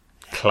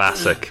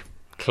 Classic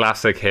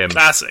him.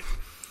 Classic.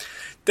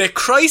 The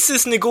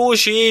crisis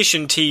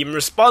negotiation team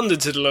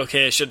responded to the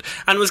location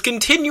and was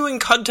continuing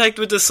contact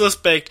with the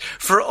suspect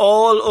for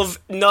all of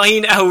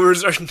 9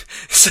 hours.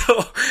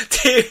 So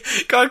they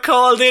got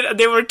called in and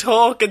they were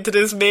talking to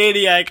this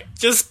maniac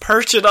just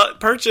perching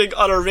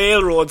on a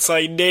railroad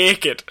sign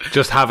naked.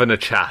 Just having a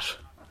chat.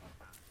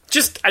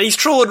 And he's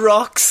throwing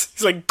rocks.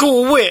 He's like,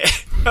 go away.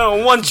 I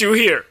don't want you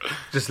here.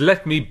 Just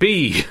let me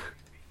be.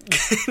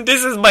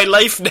 This is my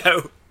life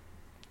now.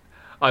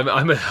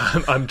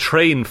 I'm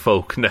train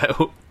folk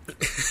now.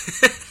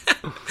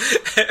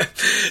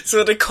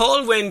 So the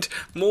call went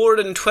more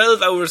than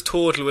 12 hours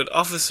total with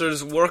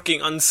officers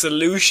working on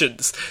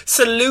solutions.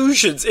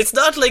 It's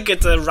not like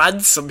it's a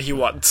ransom he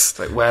wants. It's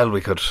like, well,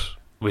 we could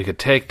we could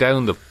take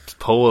down the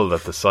pole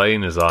that the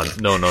sign is on.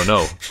 No.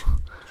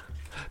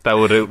 That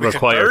would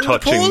require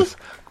touching.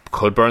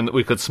 Could burn.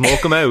 We could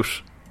smoke them out.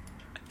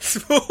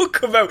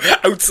 Smoke them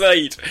out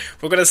outside.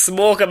 We're going to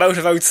smoke them out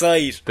of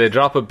outside. They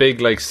drop a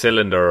big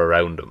cylinder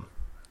around them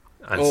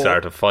and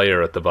start a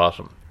fire at the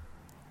bottom.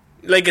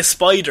 Like a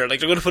spider. Like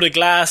they're going to put a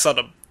glass on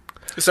them.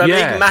 So a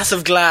big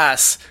massive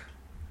glass.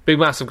 Big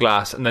massive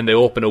glass, and then they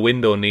open a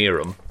window near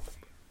them,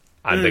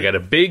 and they get a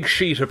big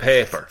sheet of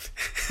paper.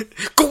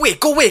 Go away!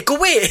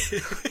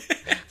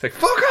 It's like,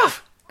 fuck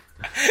off!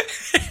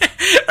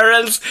 Or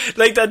else,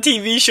 like that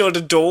TV show, The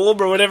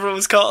Dome, or whatever it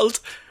was called,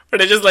 where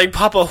they just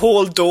pop a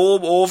whole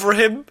dome over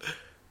him.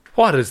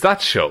 What is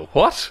that show?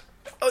 What?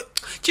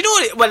 Do you know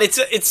what? Well,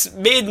 it's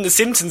made in the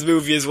Simpsons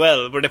movie as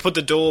well, where they put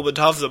the dome on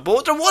top of them.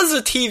 But there was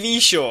a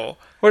TV show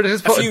where they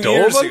just put a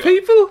dome on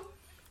people?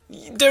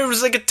 There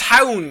was a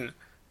town.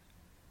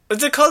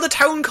 Was it called a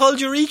town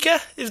called Eureka?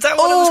 Is that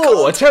what it was called?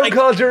 Oh, a town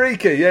called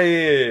Eureka.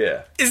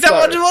 Yeah. Is that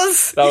what it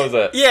was? That was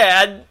it.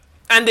 Yeah,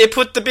 and they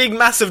put the big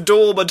massive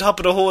dome on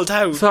top of the whole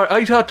town. Sorry,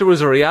 I thought there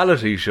was a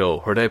reality show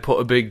where they put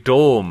a big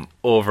dome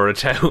over a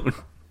town.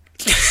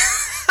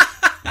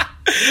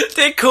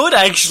 They could,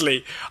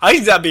 actually. I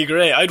think that'd be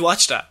great. I'd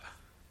watch that.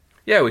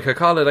 Yeah, we could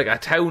call it a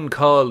town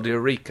called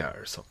Eureka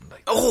or something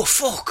like that. Oh,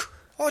 fuck.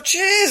 Oh,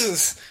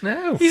 Jesus.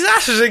 No. He's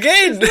at it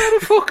again. Is that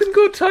a fucking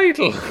good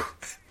title?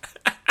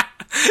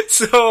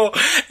 So,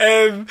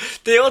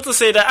 they also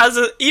say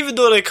that even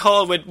though the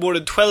call went more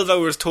than 12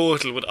 hours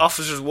total with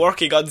officers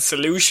working on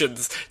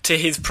solutions to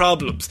his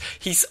problems,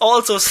 he's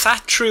also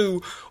sat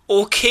through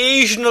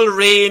occasional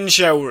rain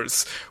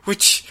showers,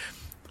 which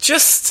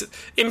just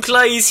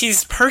implies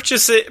he's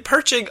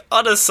perching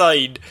on a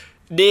side,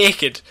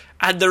 naked,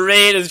 and the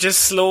rain is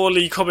just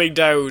slowly coming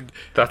down.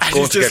 That's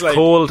going to get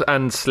cold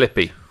and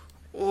slippy.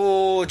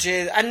 Oh,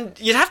 jeez. And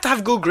you'd have to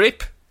have good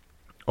grip.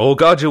 Oh,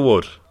 God, you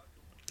would.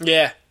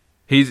 Yeah.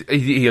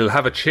 He'll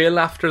have a chill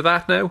after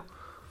that now.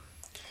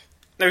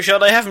 Now,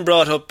 Sean, I haven't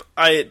brought up...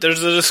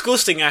 there's a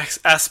disgusting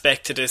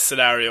aspect to this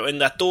scenario in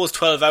that those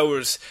 12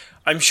 hours,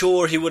 I'm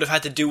sure he would have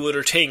had to do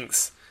other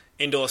things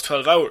in those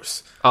 12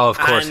 hours. Oh, of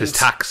course, his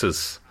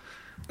taxes.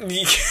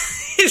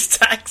 His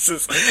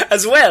taxes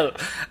as well.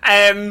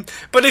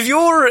 But if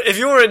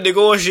you're in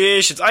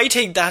negotiations, I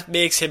think that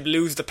makes him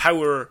lose the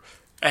power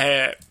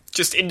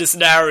just in the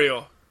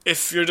scenario.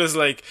 If you're just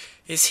like,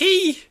 is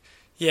he...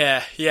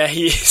 Yeah,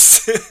 he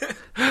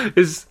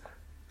is.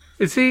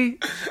 Is he?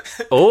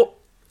 Oh,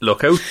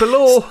 look out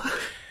below.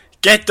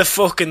 Get the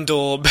fucking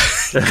dome.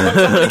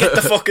 Somebody get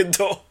the fucking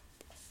dome.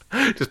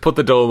 Just put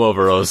the dome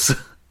over us.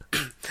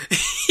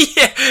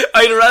 Yeah,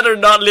 I'd rather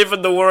not live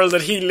in the world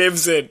that he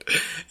lives in.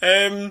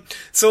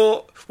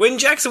 So, when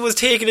Jackson was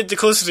taken into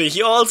custody,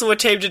 he also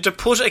attempted to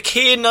put a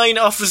K9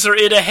 officer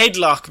in a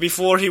headlock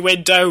before he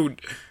went down.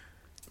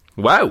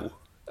 Wow.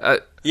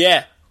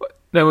 Yeah.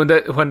 Now, when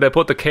they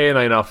put the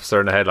K9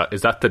 officer in the headlock,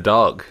 is that the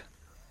dog?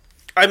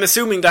 I'm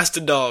assuming that's the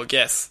dog,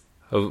 yes.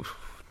 Oh,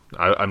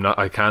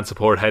 I can't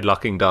support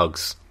headlocking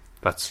dogs.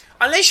 That's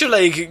unless you're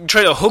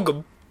trying to hug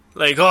him,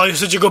 oh, you're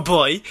such a good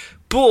boy.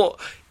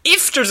 But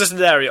if there's a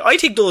scenario, I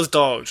think those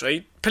dogs,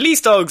 right? Police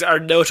dogs are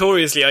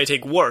notoriously, I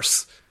think,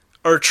 worse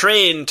or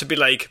trained to be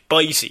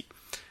bitey.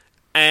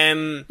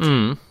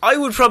 I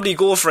would probably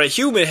go for a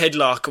human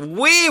headlock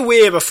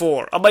way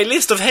before on my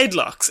list of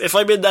headlocks if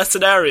I'm in that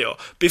scenario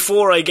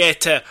before I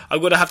get to I'm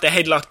going to have to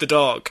headlock the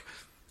dog.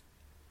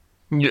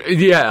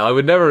 Yeah, I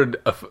would never.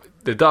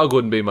 The dog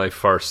wouldn't be my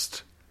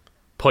first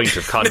point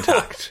of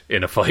contact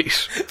in a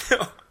fight.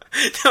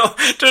 No,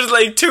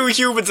 there's two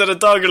humans and a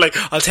dog. You're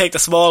I'll take the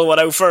small one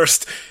out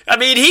first. I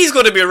mean, he's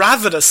going to be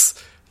ravenous.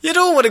 You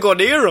don't want to go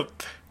near him.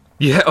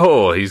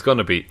 Yeah, he's going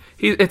to be.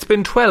 It's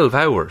been 12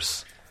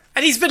 hours.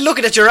 And he's been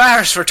looking at your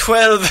arse for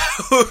 12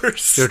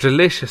 hours. Your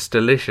delicious,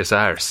 delicious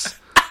arse.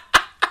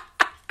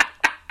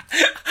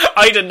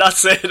 I did not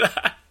say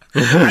that.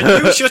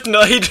 And you shouldn't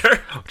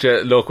either.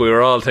 Look, we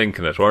were all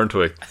thinking it, weren't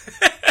we?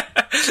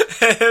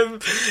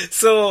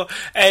 So,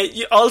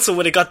 also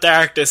when it got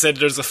dark, they said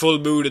there's a full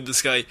moon in the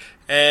sky.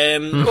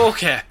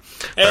 Okay.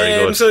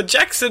 So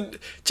Jackson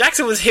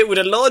was hit with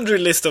a laundry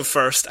list of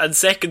first and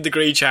second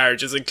degree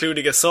charges,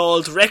 including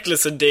assault,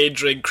 reckless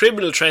endangering,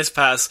 criminal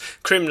trespass,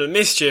 criminal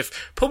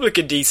mischief, public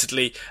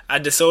indecency,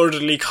 and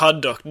disorderly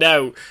conduct.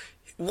 Now,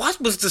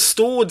 what was the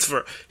stones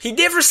for? He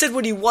never said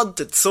what he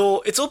wanted, so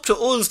it's up to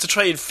us to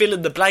try and fill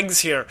in the blanks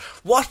here.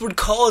 What would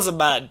cause a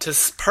man to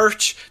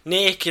perch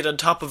naked on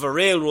top of a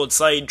railroad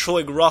sign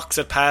throwing rocks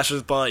at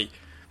passers-by?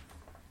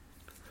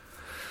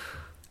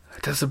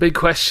 That's a big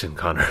question,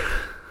 Connor.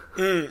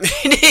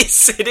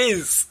 It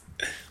is.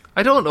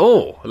 I don't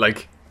know.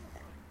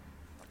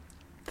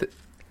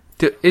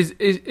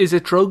 Is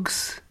it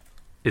drugs?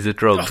 Is it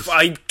drugs?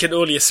 I can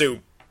only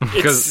assume.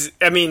 Because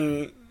I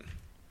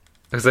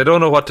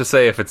don't know what to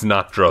say if it's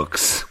not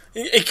drugs.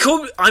 It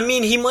could.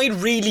 He might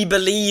really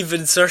believe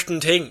in certain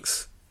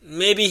things.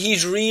 Maybe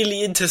he's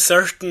really into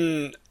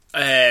certain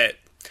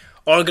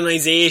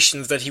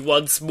organisations that he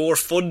wants more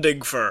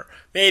funding for.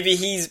 Maybe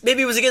he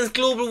was against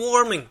global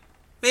warming.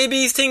 Maybe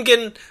he's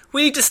thinking,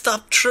 we need to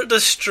stop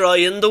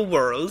destroying the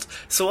world,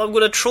 so I'm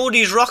going to throw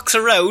these rocks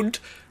around,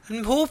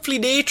 and hopefully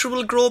nature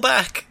will grow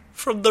back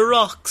from the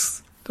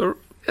rocks. Do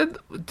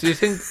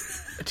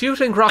you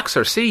think rocks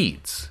are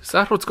seeds? Is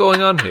that what's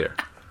going on here?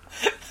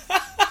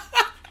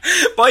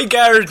 My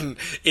garden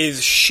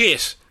is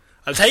shit.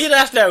 I'll tell you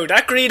that now.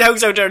 That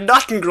greenhouse out there,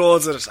 nothing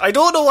grows in it. I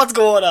don't know what's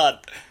going on.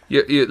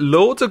 You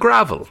loads of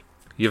gravel.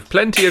 You have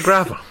plenty of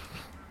gravel.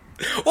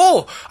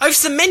 Oh, I've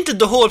cemented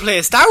the whole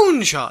place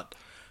down, Sean.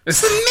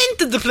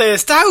 Cemented the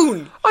place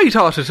down. I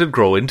thought it'd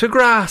grow into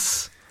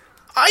grass.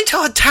 I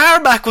thought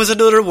tarmac was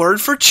another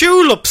word for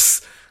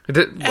tulips.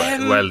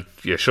 Well,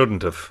 you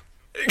shouldn't have.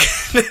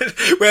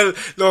 Well,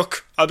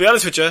 look, I'll be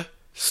honest with you.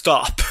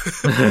 Stop.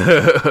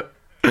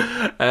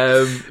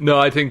 No,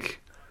 I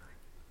think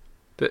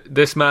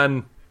this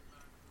man,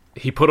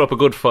 he put up a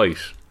good fight,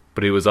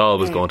 but he was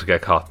always going to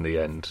get caught in the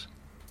end.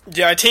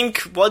 Yeah, I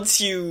think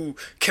once you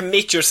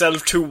commit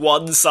yourself to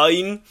one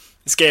sign,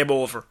 it's game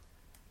over.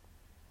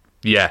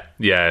 Yeah,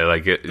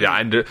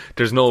 and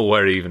there's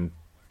nowhere even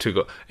to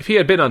go. If he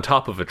had been on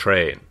top of a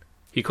train,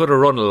 he could have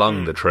run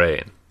along the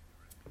train.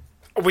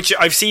 Which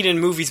I've seen in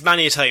movies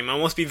many a time. It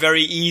must be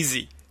very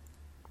easy.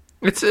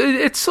 It's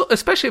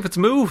especially if it's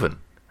moving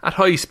at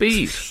high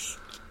speed.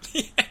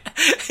 Yeah.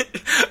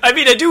 I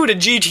mean, I do it in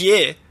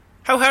GTA.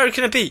 How hard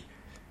can it be?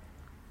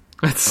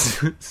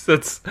 It's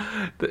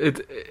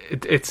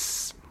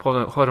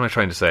what am I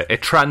trying to say?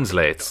 It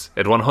translates.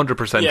 It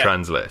 100%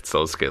 translates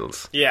those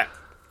skills. Yeah.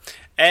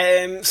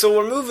 So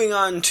we're moving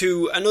on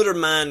to another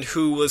man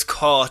who was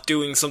caught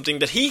doing something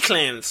that he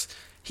claims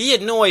he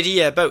had no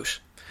idea about.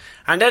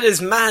 And that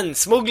is man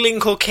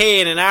smuggling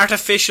cocaine and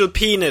artificial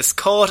penis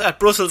caught at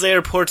Brussels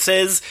airport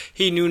says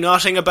he knew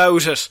nothing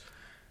about it.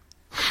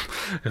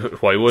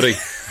 Why would he?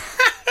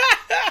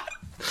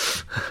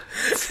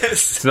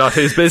 It's not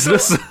his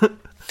business.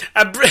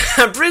 A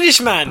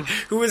British man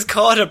who was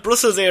caught at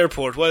Brussels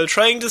airport while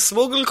trying to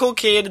smuggle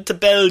cocaine into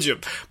Belgium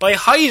by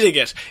hiding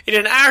it in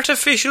an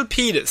artificial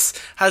penis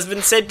has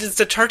been sentenced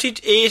to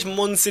 38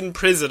 months in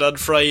prison on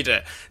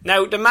Friday.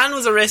 Now, the man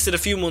was arrested a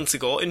few months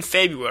ago in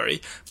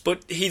February,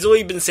 but he's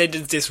only been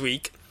sentenced this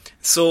week,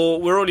 so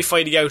we're only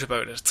finding out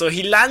about it. So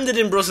he landed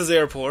in Brussels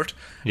airport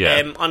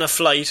on a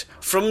flight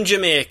from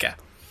Jamaica,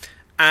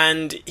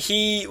 and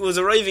he was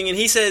arriving, and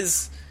he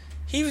says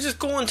he was just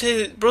going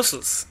to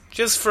Brussels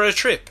just for a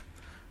trip,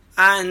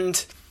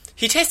 and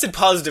he tested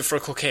positive for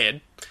cocaine,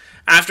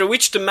 after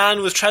which the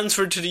man was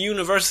transferred to the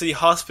University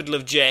Hospital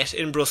of Jet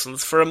in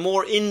Brussels for a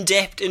more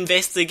in-depth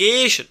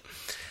investigation.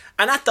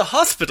 And at the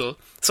hospital,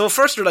 so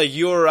first they're like,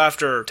 you're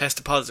after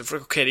tested positive for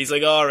cocaine. He's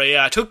like, alright,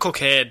 yeah, I took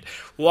cocaine,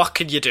 what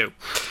can you do?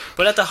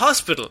 But at the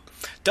hospital,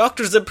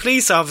 doctors and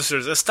police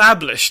officers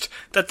established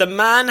that the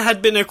man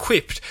had been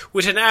equipped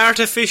with an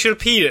artificial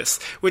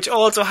penis, which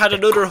also had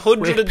another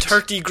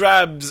 130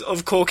 grams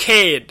of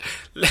cocaine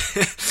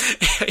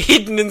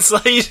hidden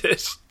inside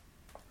it.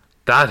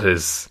 That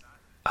is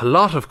a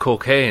lot of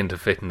cocaine to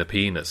fit in the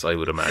penis, I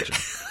would imagine.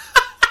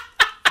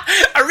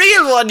 A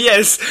real one,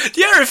 yes.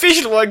 The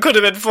artificial one could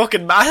have been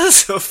fucking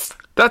massive.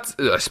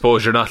 I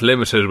suppose you're not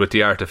limited with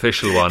the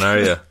artificial one, are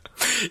you?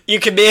 You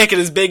can make it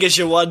as big as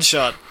you want,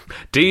 Sean.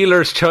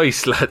 Dealer's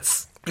choice,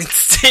 lads.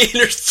 It's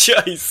dealer's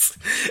choice.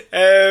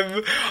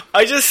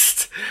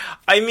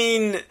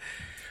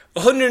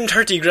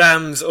 130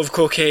 grams of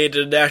cocaine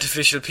in an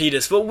artificial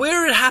penis. But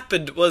where it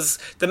happened was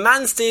the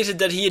man stated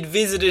that he had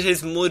visited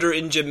his mother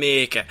in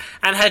Jamaica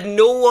and had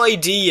no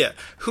idea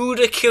who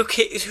the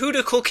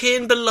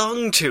cocaine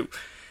belonged to.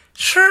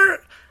 Sure,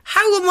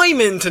 how am I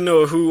meant to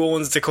know who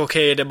owns the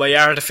cocaine in my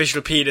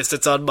artificial penis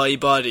that's on my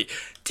body?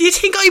 Do you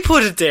think I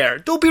put it there?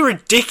 Don't be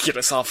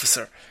ridiculous,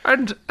 officer.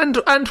 And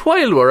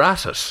while we're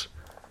at it,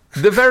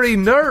 the very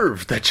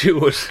nerve that you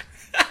would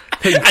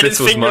think and this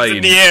was mine.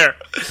 In the air.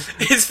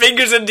 His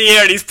fingers in the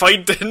air and he's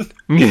pointing.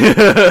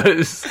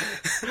 Yes.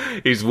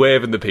 He's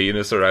waving the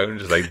penis around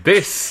just like,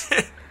 this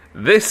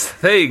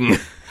thing.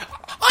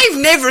 I've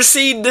never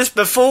seen this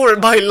before in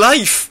my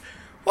life.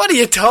 What are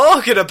you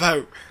talking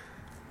about?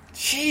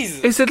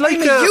 Jesus. Is it like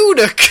I'm a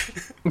eunuch?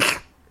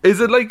 Is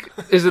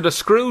it a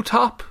screw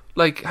top?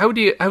 Like, how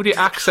do you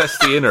access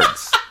the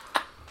innards?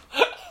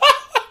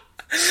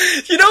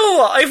 You know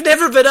what? I've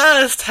never been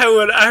asked how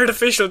an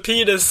artificial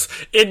penis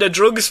in a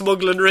drug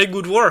smuggling ring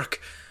would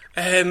work.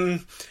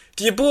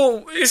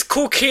 Is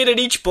cocaine in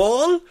each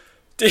ball?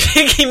 Do you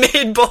think he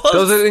made balls?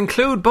 Does it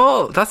include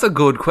ball? That's a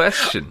good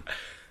question.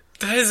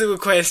 That is a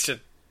good question.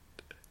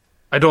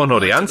 I don't know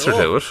the answer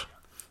to it.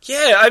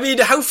 Yeah, I mean,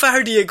 how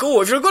far do you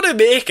go? If you're going to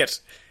make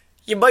it,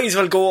 you might as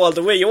well go all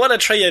the way. You want to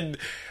try and...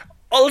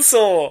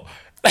 Also,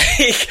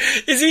 like,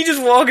 is he just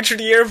walking through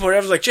the airport and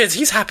everyone's like, jeez,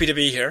 he's happy to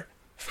be here.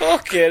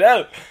 Fucking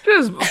hell.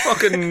 Just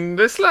fucking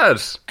this lad.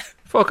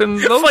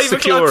 Fucking low 5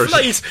 security.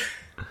 flight.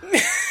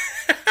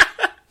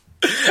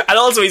 And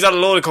also he's on a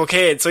load of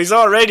cocaine, so he's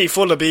already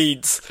full of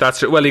beans.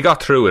 That's it. Well, he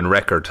got through in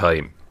record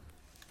time.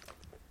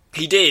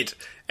 He did.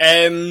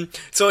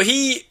 So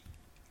he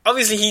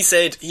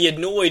said he had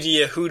no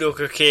idea who the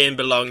cocaine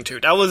belonged to.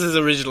 That was his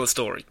original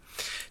story.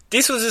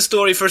 This was his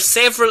story for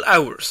several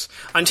hours,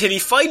 until he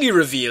finally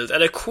revealed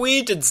an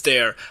acquaintance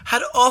there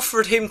had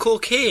offered him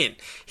cocaine.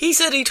 He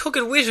said he took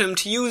it with him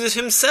to use it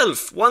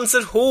himself, once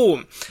at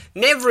home,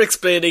 never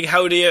explaining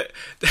how the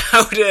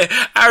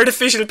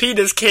artificial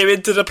penis came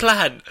into the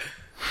plan.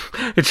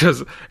 It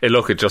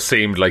just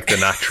seemed like the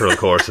natural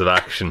course of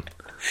action.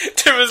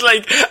 There was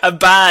like a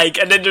bag,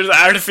 and then there's an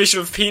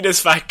artificial penis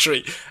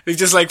factory. It's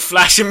just like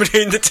flashing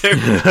between the two.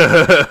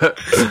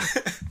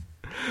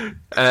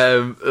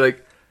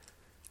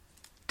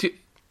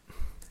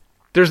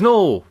 There's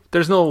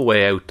no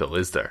way out though,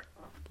 is there?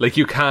 Like,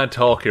 you can't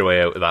talk your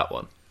way out of that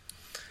one.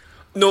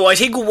 No, I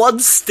think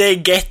once they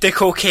get the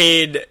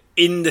cocaine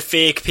in the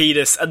fake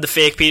penis and the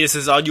fake penis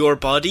is on your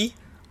body,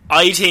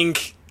 I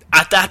think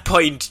at that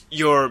point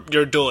you're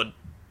done.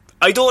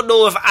 I don't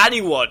know if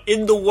anyone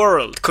in the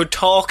world could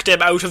talk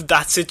them out of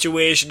that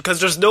situation, because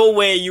there's no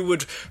way you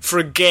would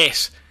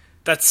forget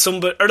that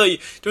somebody, or no,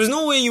 there was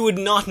no way you would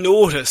not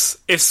notice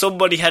if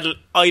somebody had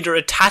either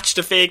attached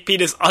a fake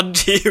penis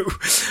onto you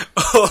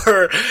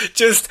or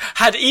just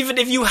had, even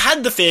if you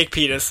had the fake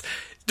penis,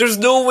 there's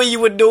no way you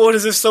would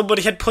notice if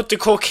somebody had put the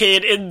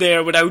cocaine in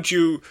there without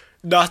you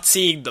not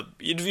seeing them.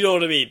 You know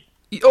what I mean?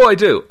 Oh, I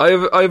do. I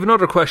have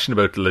another question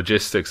about the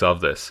logistics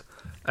of this.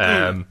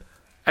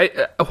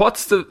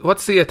 What's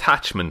the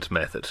attachment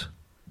method?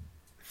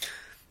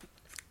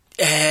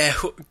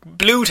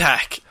 Blue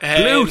tack.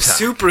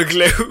 Super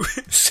glue.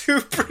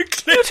 Super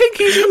glue. You think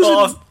he's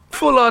using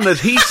full-on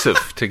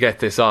adhesive to get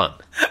this on?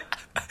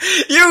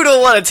 You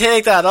don't want to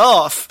take that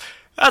off.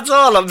 That's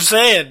all I'm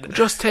saying.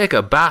 Just take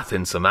a bath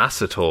in some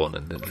acetone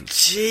and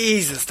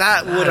Jesus,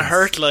 that would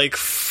hurt like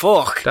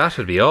fuck. That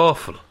would be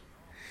awful.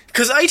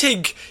 Because I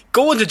think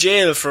going to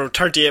jail for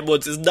 38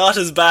 months is not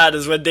as bad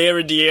as when they're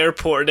in the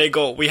airport and they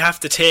go, we have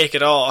to take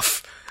it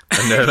off.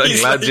 And they're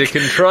like, lads, you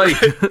can try.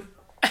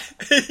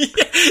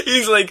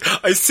 He's like,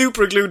 I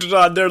super glued it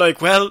on. They're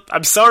like, well,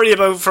 I'm sorry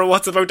for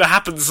what's about to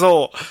happen,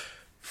 so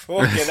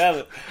fucking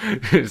hell.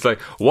 It's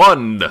like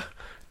 1,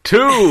 2.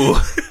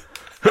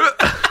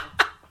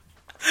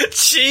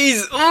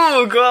 Jeez,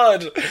 oh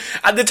god.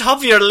 And the top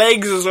of your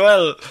legs as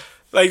well.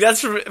 Like,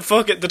 that's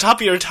fucking, the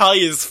top of your thigh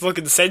is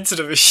fucking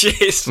sensitive as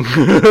shit.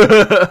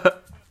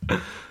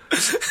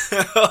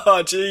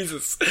 Oh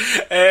Jesus.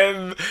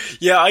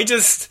 Yeah,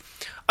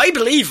 I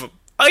believe him.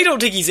 I don't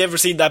think he's ever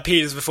seen that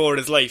penis before in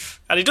his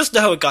life, and he doesn't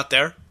know how it got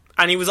there.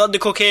 And he was on the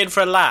cocaine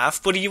for a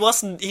laugh, but he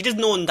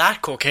didn't own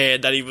that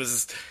cocaine that he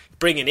was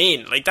bringing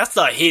in. Like, that's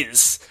not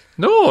his.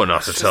 No,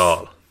 not at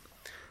all.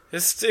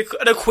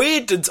 An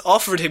acquaintance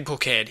offered him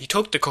cocaine. He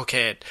took the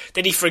cocaine.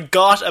 Then he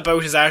forgot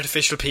about his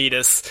artificial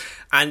penis.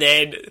 And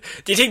then,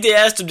 do you think they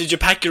asked him, did you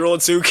pack your own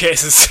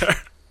suitcases, sir?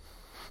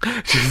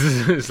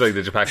 It's like,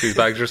 did you pack these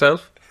bags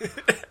yourself?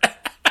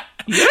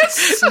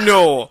 Yes.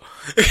 No.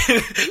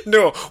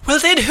 No. Well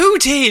then, who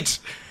did?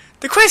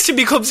 The question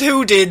becomes,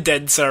 who did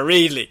then, sir,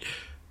 really?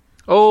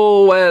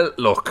 Oh, well,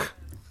 look.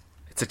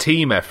 It's a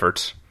team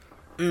effort.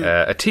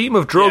 A team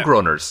of drug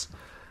runners.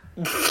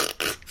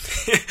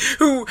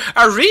 Who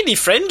are really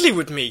friendly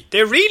with me.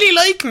 They really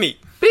like me.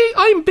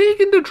 I'm big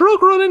in the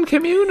drug running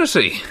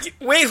community.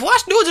 Wait,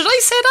 what? No, did I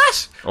say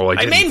that? Oh, I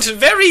didn't. I meant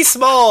very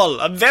small.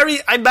 I'm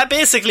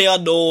basically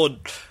unknown.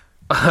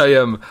 I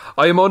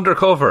am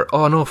undercover.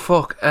 Oh no,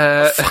 fuck.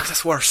 Fuck,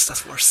 that's worse.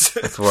 That's worse.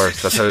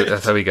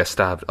 That's how we get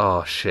stabbed.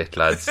 Oh shit,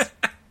 lads.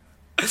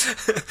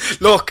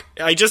 Look,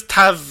 I just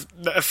have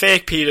a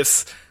fake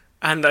penis,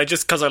 and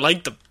because I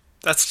like them.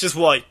 That's just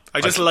why.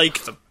 I just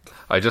like them.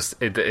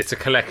 It's a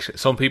collection.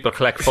 Some people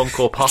collect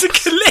Funko Pops.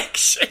 It's a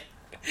collection.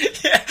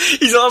 Yeah,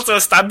 he's also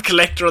a stamp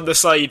collector on the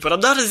side, but I'm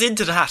not as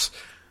into that.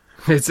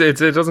 It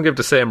doesn't give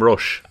the same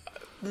rush.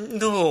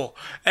 No.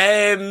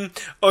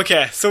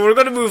 Okay, so we're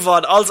going to move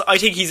on. Also, I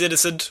think he's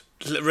innocent.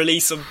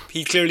 Release him.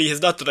 He clearly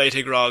has not done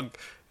anything wrong.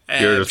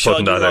 You're just Sean,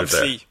 putting that out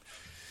there.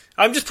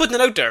 I'm just putting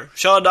it out there.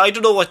 Sean, I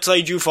don't know what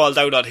side you fall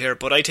down on here,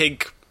 but I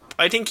think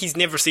he's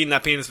never seen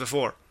that penis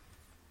before.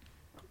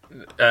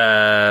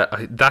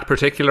 That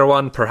particular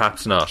one,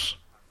 perhaps not.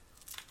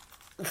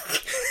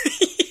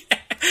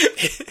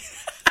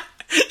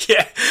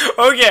 Yeah.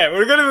 Okay,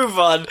 we're going to move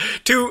on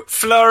to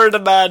Florida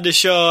Man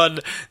Sean.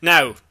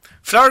 Now,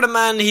 Florida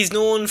Man, he's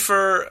known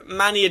for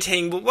many a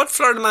thing, but what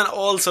Florida Man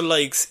also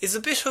likes is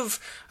a bit of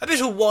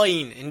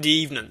wine in the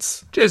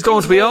evenings. Jeez,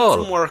 don't we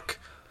all? From work.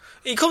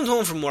 He comes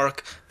home from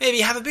work,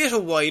 maybe have a bit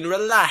of wine,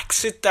 relax,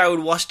 sit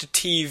down, watch the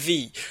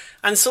TV.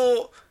 And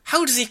so,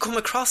 how does he come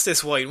across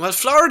this wine? Well,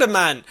 Florida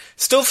Man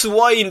stuffs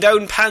wine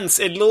down pants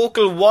in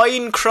local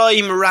wine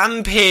crime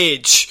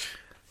rampage.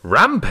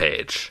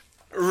 Rampage?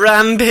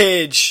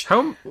 Rampage.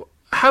 How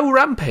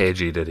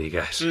rampagey did he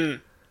get?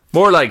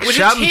 More like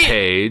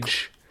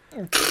champage.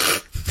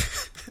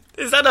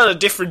 Is that not a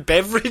different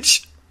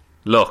beverage?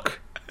 Look.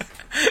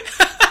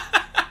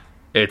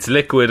 It's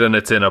liquid and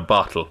it's in a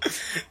bottle.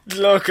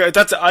 Look,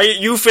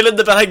 you fill in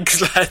the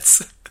blanks,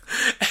 lads.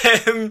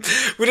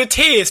 With a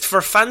taste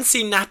for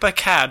fancy Napa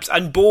cabs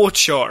and boat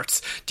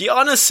shorts, the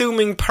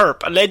unassuming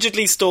perp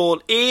allegedly stole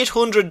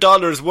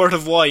 $800 worth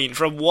of wine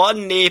from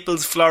one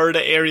Naples,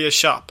 Florida area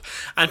shop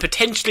and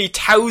potentially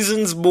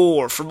thousands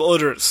more from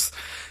others.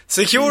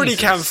 Security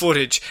cam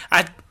footage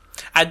at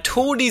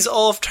Tony's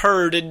Off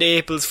Third in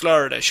Naples,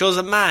 Florida shows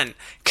a man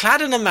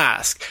clad in a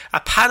mask, a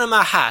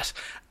Panama hat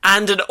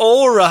and an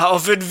aura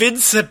of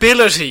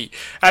invincibility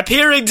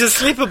appearing to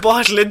slip a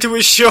bottle into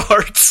his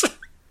shorts.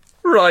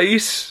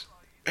 Right.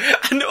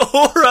 An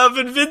aura of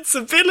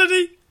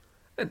invincibility?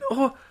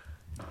 But,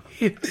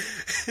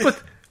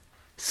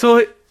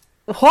 so,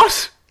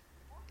 what?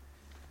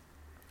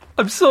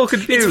 I'm so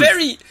confused.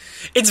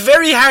 It's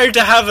very hard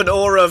to have an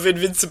aura of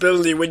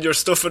invincibility when you're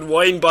stuffing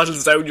wine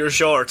bottles down your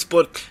shorts,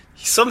 but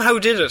he somehow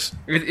did it.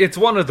 It's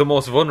one of the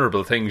most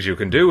vulnerable things you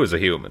can do as a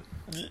human.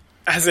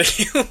 As a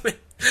human.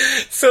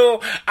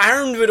 So,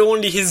 armed with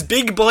only his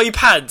big boy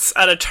pants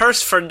and a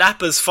thirst for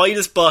Napa's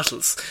finest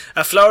bottles,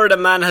 a Florida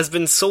man has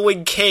been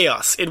sowing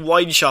chaos in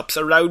wine shops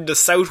around the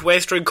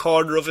southwestern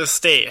corner of his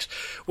state,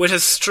 with a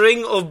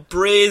string of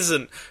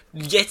brazen,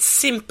 yet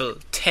simple,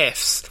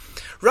 thefts.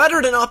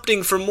 Rather than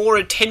opting for more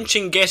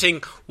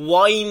attention-getting,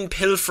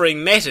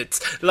 wine-pilfering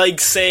methods,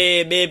 like,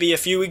 say, maybe a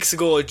few weeks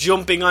ago,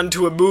 jumping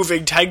onto a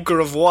moving tanker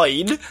of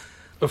wine...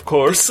 Of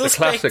course, the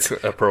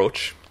classic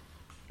approach.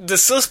 The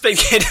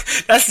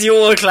suspect, that's the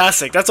old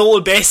classic, that's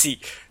old Bessie.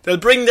 They'll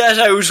bring that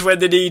out when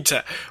they need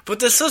to. But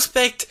the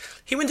suspect,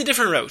 he went a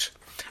different route.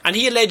 And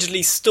he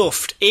allegedly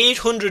stuffed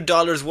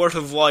 $800 worth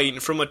of wine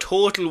from a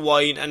Total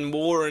Wine and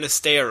More in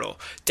Estero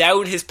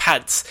down his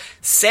pants.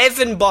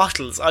 7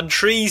 bottles on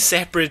 3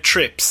 separate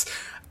trips.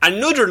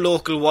 Another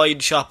local wine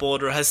shop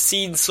owner has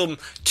seen some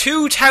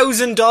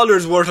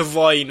 $2,000 worth of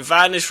wine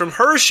vanish from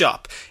her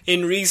shop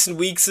in recent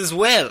weeks as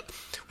well.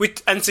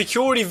 And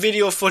security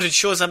video footage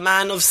shows a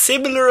man of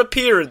similar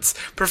appearance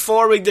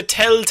performing the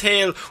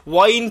telltale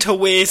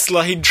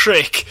wine-to-waistline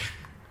trick.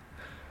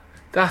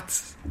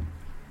 That's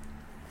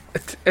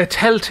a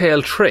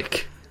telltale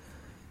trick?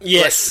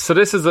 Yes. So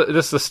this is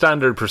a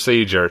standard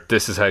procedure.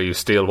 This is how you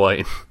steal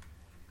wine.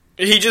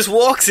 He just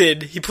walks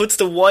in, he puts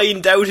the wine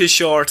down his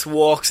shorts,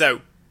 walks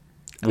out.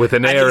 With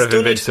an air of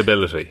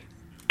invincibility.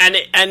 An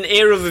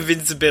air of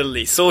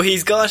invincibility. So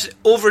he's got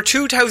over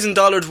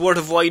 $2,000 worth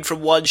of wine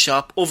from one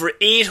shop, over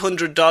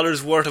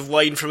 $800 worth of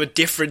wine from a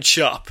different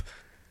shop.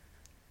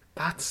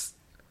 That's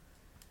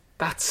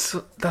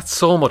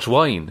so much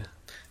wine.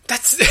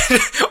 That's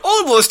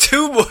almost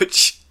too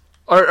much.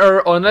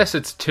 Or unless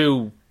it's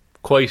 2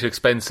 quite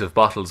expensive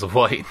bottles of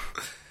wine.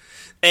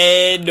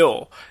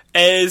 No.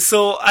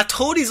 So at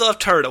Tony's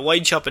Off Third, a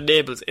wine shop in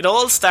Naples, it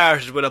all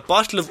started with a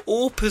bottle of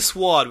Opus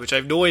One, which I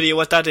have no idea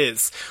what that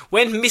is,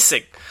 went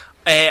missing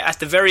at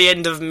the very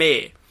end of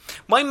May.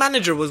 My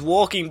manager was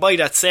walking by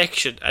that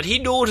section and he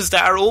noticed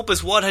that our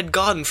Opus One had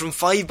gone from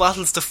 5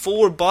 bottles to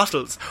 4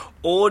 bottles.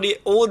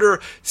 Owner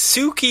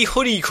Suki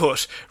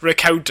Honeycutt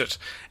recounted.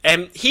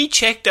 He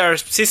checked our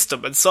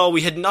system and saw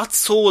we had not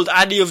sold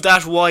any of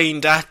that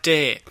wine that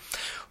day.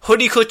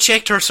 Honeycutt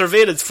checked her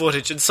surveillance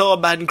footage and saw a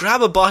man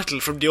grab a bottle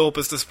from the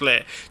Opus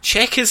display,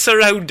 check his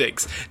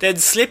surroundings, then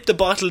slip the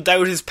bottle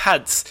down his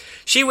pants.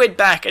 She went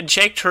back and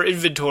checked her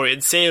inventory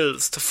and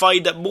sales to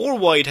find that more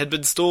wine had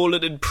been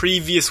stolen in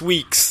previous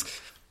weeks.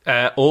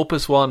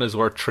 Opus One is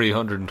worth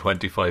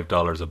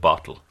 $325 a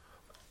bottle.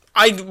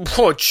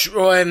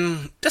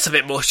 That's a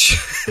bit much.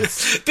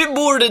 A bit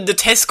more than the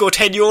Tesco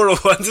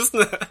 €10 ones,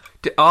 isn't it?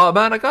 Oh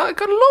man, I got a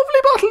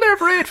lovely bottle there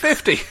for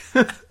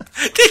 $8.50.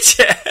 Did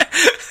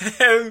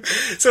you?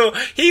 So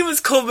he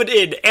was coming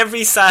in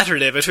every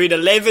Saturday between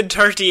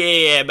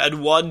 11:30am and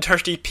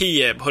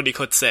 1:30pm,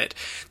 Honeycutt said.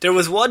 There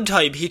was one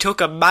time he took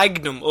a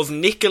magnum of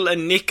nickel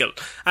and nickel,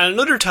 and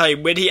another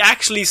time when he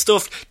actually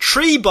stuffed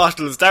 3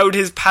 bottles down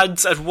his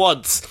pants at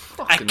once.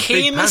 Fucking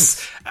big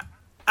pants.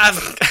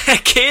 A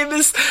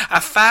Camus, a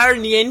Far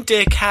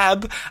Niente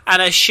cab,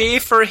 and a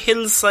Schaefer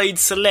Hillside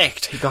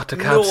Select. He got the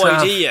cab No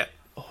staff. idea.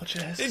 Oh,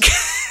 Jesus.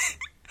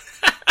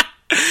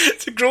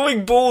 It's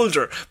growing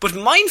bolder, but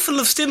mindful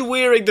of still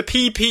wearing the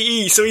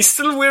PPE, so he's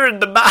still wearing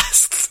the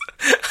masks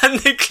and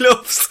the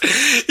gloves.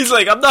 He's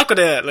like, I'm not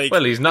gonna, like...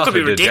 Well, he's not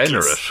a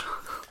degenerate.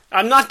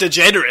 I'm not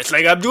degenerate,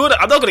 like, I'm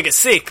not gonna get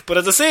sick, but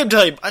at the same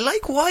time, I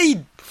like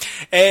wine.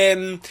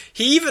 He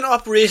even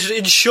operated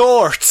in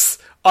shorts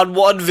on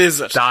one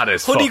visit. That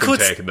is fucking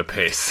taking the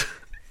piss.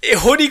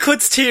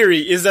 Honeycutt's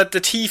theory is that the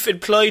thief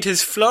employed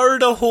his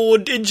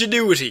Florida-honed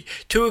ingenuity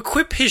to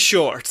equip his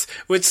shorts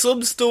with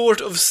some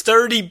sort of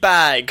sturdy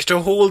bag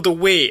to hold the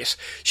weight.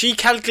 She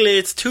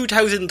calculates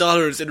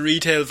 $2,000 in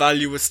retail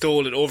value was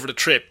stolen over the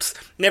trips.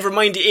 Never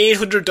mind the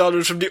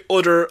 $800 from the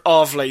other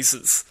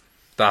off-licence.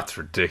 That's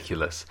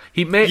ridiculous.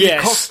 He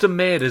custom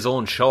made his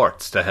own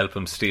shorts to help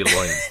him steal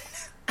wine.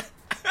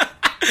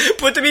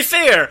 But to be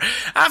fair,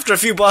 after a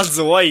few bottles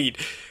of wine,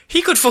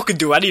 he could fucking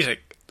do anything.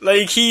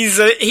 Like, he's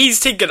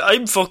thinking,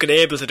 I'm fucking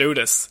able to do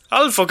this.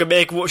 I'll fucking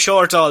make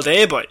shorts all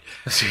day, boy.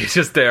 So he's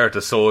just there at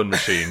the sewing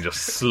machine,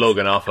 just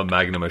slugging off a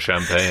magnum of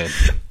champagne.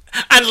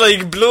 And,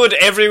 like, blood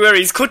everywhere.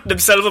 He's cutting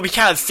himself up. He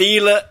can't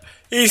feel it.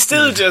 He's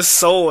still just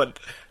sewing.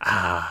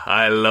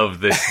 I love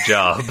this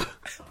job.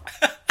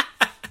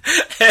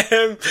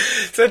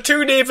 So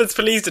 2 Naples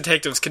police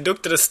detectives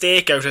conducted a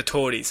stakeout at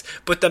Tony's,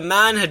 but the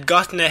man had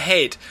gotten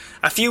ahead.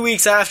 A few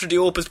weeks after the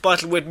Opus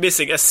bottle went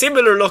missing, a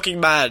similar looking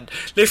man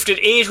lifted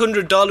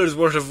 $800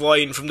 worth of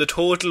wine from the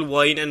Total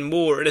Wine and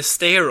More in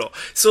Estero.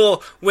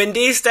 So when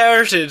they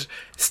started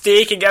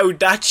staking out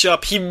that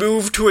shop, he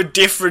moved to a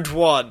different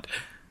one.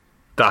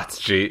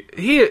 That's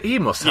he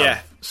must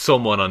have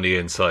someone on the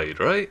inside,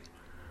 right?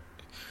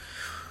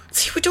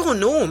 See, we don't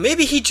know.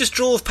 Maybe he just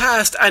drove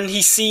past and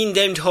he's seen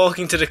them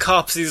talking to the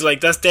cops. He's like,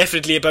 that's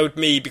definitely about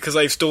me because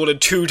I've stolen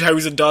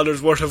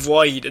 $2,000 worth of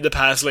wine in the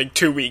past,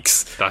 2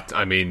 weeks.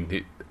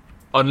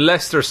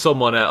 Unless there's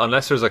someone else,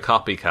 unless there's a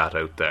copycat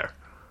out there.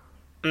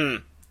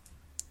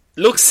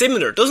 Looks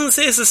similar. Doesn't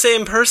say it's the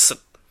same person.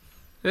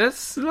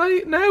 Yes,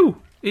 right, no.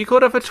 He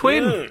could have a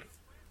twin.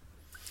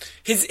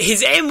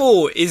 His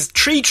MO is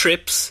 3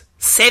 trips,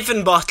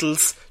 7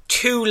 bottles,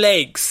 2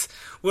 legs.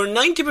 We're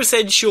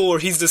 90% sure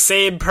he's the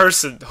same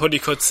person,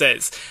 Honeycutt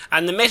says,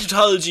 and the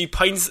methodology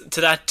points to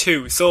that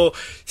too. So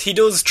he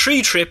does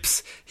 3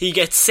 trips, he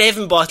gets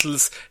 7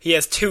 bottles, he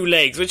has 2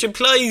 legs, which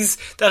implies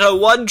that on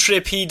one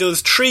trip he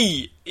does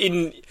 3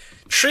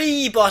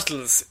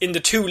 bottles in the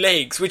 2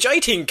 legs, which I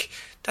think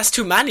that's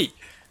too many.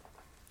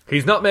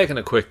 He's not making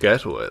a quick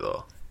getaway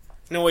though.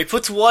 No, he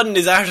puts one in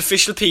his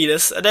artificial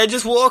penis and then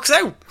just walks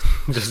out.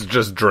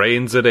 just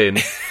drains it in.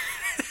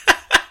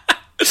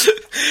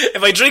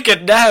 If I drink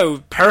it now,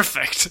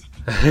 perfect.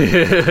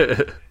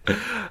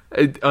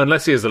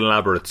 Unless he has an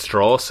elaborate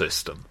straw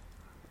system.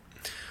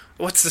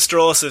 What's the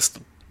straw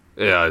system?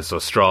 Yeah, it's a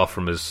straw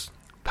from his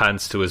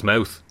pants to his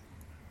mouth.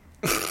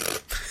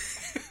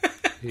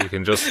 You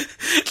can just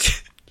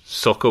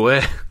suck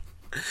away.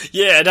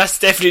 Yeah, that's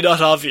definitely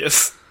not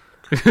obvious.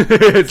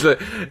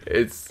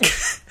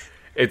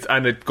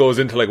 And it goes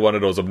into one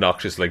of those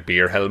obnoxious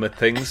beer helmet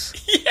things.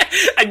 Yeah,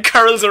 and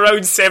curls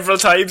around several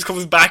times,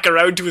 comes back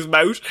around to his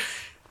mouth.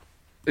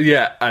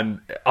 Yeah, and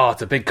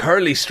it's a big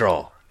curly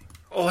straw.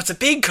 Oh, it's a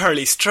big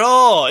curly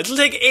straw. It'll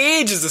take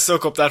ages to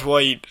suck up that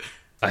wine.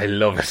 I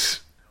love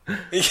it.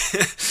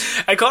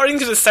 According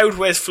to the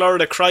Southwest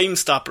Florida Crime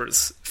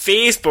Stoppers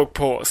Facebook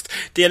post,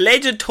 the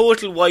alleged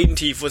Total Wine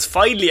thief was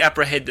finally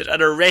apprehended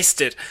and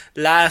arrested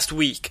last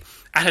week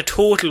at a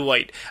Total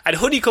Wine, and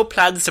Honeycutt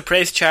plans to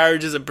press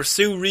charges and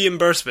pursue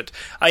reimbursement.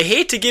 I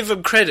hate to give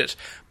him credit,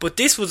 but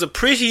this was a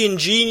pretty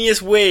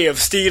ingenious way of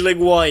stealing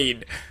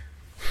wine.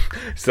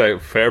 So,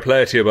 fair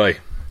play to you, boy.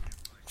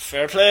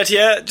 Fair play to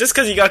you. Just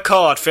because you got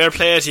caught, fair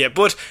play to you.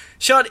 But,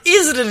 Sean,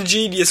 is it an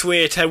ingenious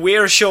way to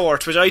wear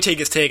shorts, which I think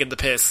is taking the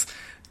piss,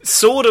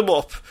 sew them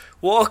up,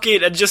 walk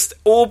in and just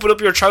open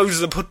up your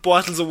trousers and put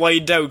bottles of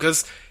wine down?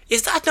 Because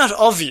is that not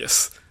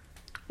obvious?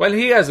 Well,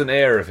 he has an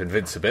air of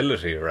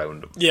invincibility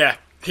around him. Yeah,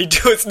 he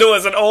does. No,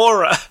 it's an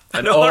aura.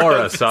 An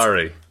aura,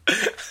 sorry.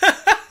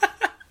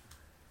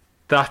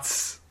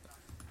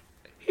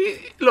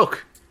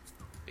 Look,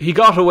 he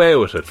got away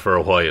with it for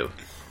a while.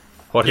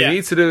 What he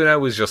needs to do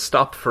now is just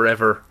stop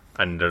forever,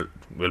 and there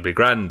will be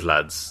grand,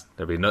 lads.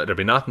 There'll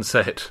be nothing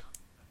said.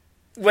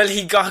 Well,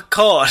 he got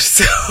caught,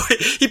 so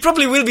he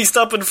probably will be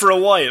stopping for a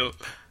while.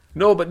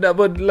 No, but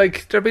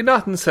there'll be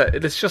nothing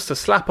said. It's just a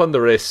slap on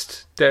the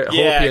wrist. Hope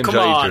you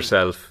enjoyed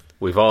yourself.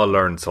 We've all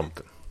learned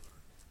something.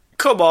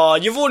 Come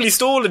on, you've only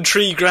stolen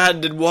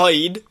 $3,000 in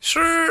wine.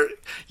 Sure,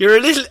 you're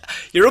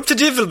up to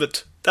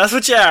divilment. That's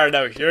what you are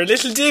now. You're a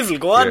little divil.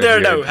 Go on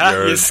there now.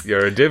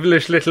 You're a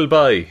devilish little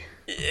boy.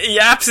 You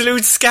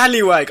absolute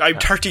scallywag. I'm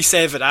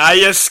 37.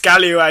 You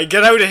scallywag.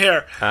 Get out of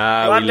here. Go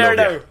on there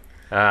now.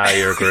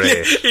 You're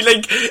great.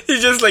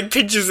 he just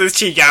pinches his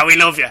cheek. We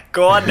love you.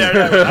 Go on there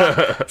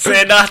now.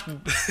 Say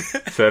nothing.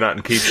 Say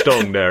nothing. Keep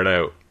stung there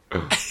now.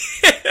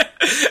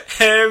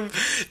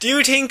 Do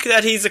you think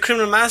that he's a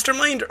criminal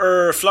mastermind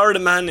or Florida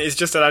man is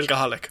just an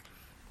alcoholic?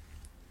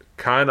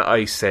 Can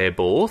I say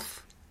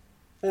both?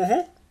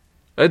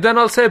 Then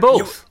I'll say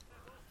both.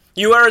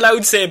 You are allowed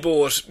to say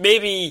both.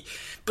 Maybe,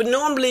 but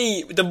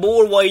normally the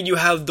more wine you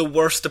have, the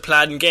worse the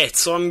plan gets.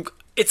 So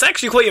it's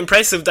actually quite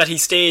impressive that he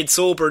stayed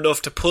sober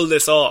enough to pull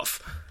this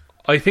off.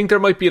 I think there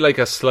might be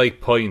a slight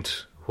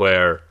point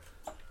where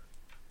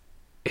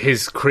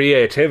his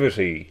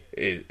creativity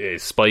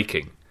is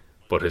spiking,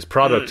 but his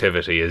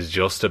productivity is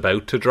just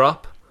about to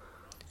drop.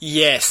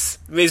 Yes.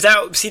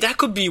 That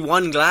could be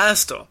one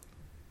glass though.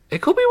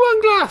 It could be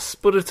one glass,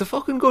 but it's a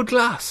fucking good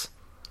glass.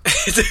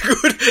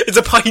 It's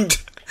a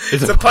pint.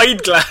 It's a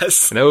pint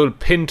glass. An old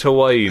pint of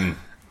wine.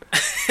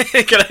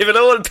 Can I have an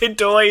old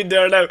pint of wine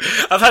there now?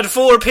 I've had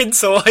 4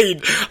 pints of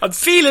wine. I'm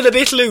feeling a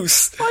bit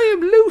loose. I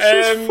am loose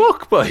as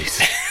fuck,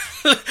 boys.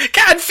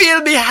 Can't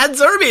feel me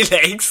hands or me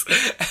legs.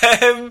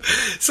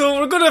 So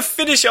we're going to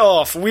finish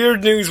off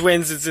Weird News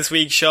Wednesdays this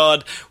week,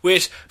 Sean,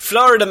 with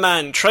Florida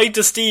man tried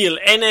to steal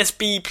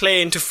NSB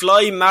plane to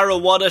fly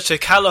marijuana to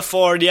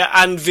California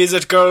and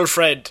visit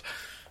girlfriend.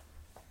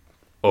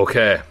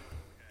 Okay.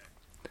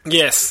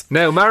 Yes.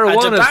 Now,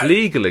 marijuana is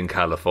legal in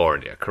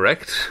California,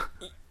 correct?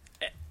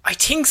 I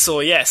think so,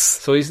 yes.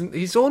 So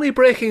he's only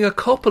breaking a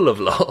couple of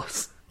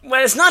laws.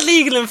 Well, it's not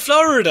legal in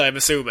Florida, I'm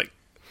assuming.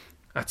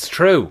 That's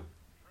true.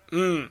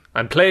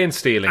 And plane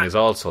stealing is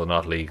also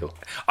not legal.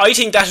 I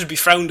think that would be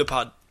frowned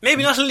upon.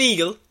 Maybe not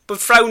illegal, but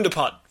frowned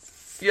upon.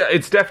 Yeah,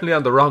 it's definitely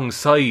on the wrong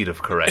side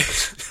of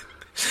correct.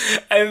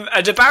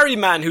 A Debari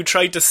man who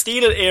tried to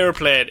steal an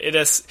airplane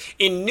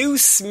in New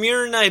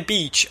Smyrna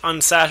Beach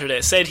on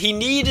Saturday said he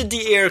needed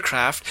the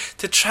aircraft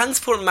to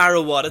transport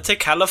marijuana to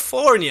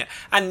California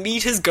and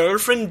meet his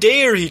girlfriend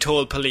there, he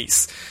told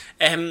police.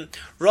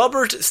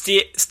 Robert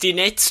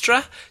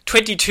Stinestra,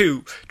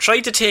 22,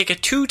 tried to take a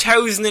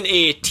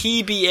 2008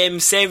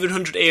 TBM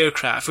 700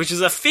 aircraft, which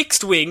is a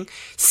fixed-wing,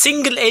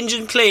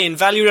 single-engine plane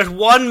valued at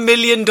 $1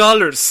 million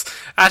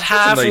at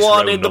half nice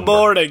one in the number.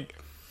 morning.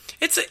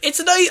 It's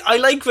a nice. I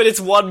like when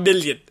it's 1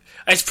 million.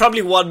 It's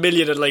probably 1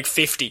 million at like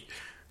 50.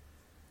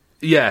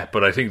 Yeah,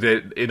 but I think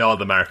that in all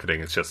the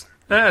marketing, it's just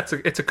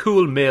it's a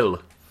cool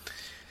mill.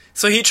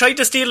 So he tried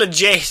to steal a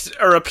jet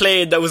or a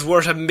plane that was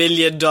worth $1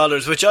 million,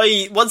 which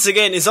once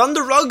again is on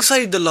the wrong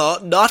side of the law,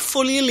 not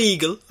fully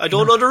illegal. I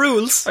don't know the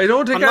rules. I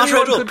don't think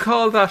anyone could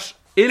call that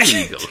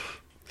illegal.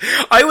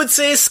 I would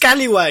say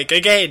scallywag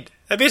again.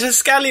 A bit of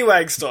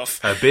scallywag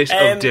stuff. A bit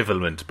of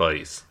divilment,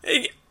 boys.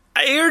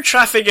 Air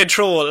traffic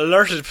control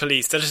alerted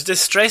police that a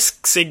distress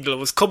signal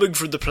was coming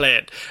from the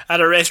plane,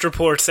 an arrest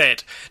report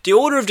said. The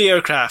owner of the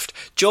aircraft,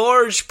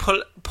 George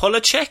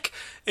Polacek,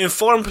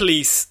 informed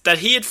police that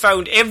he had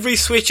found every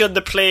switch on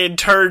the plane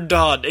turned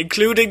on,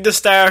 including the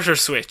starter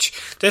switch.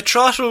 The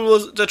throttle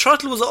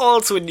was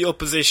also in the up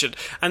position,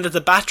 and that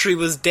the battery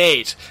was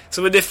dead.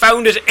 So when they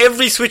found it,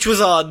 every switch was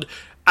on,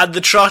 and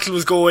the throttle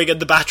was going, and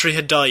the battery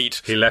had died.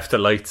 He left the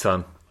lights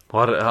on.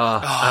 What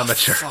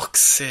amateur! For fuck's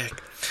sake!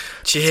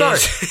 Jeez. Sorry.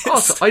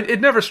 Also,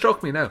 it never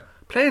struck me now.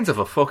 Planes have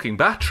a fucking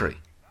battery.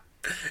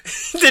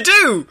 They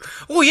do.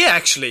 Oh yeah,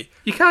 actually.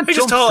 You can't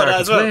jump start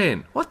a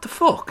plane. What the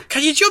fuck?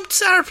 Can you jump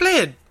start a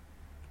plane?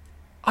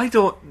 I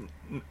don't.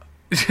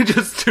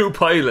 Just two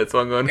pilots.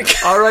 I'm going.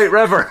 All right,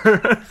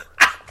 Rever.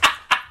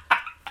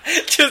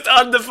 Just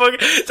on the fucking.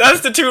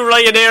 That's the two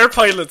Ryanair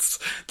pilots.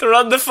 They're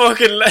on the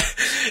fucking.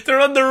 They're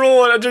on the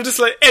road and they're just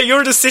like, hey,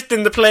 you're just sitting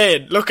in the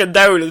plane looking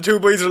down, and the two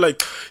boys are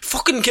like,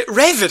 fucking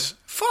rev it.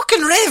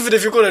 Fucking rev it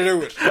if you're gonna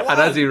do it. Wow. And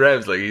as he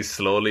revs, like he's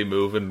slowly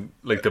moving,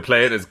 like the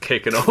plane is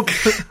kicking up.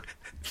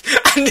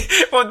 And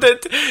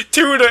the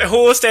two of the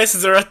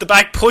hostesses are at the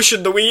back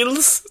pushing the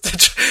wheels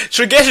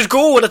to get it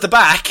going at the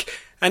back,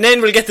 and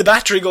then we'll get the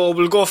battery going.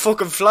 We'll go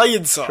fucking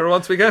flying. So sure,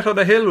 once we get on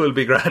the hill, we'll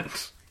be grand.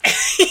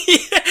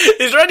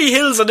 Is there any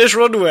hills on this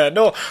runway?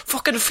 No,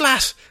 fucking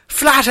flat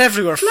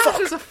everywhere.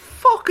 Flat as a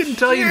fucking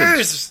diamond.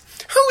 Years.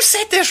 Who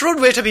set this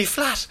runway to be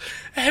flat?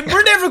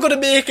 We're never going to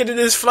make it in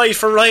this flight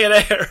for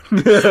Ryanair.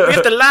 We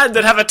have to land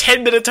and have a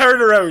 10-minute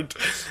turnaround.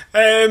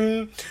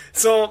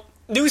 So,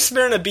 New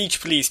Smyrna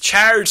Beach Police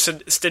charged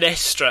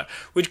Stinestra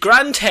with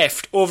grand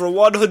theft over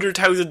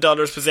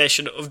 $100,000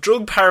 possession of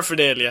drug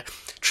paraphernalia,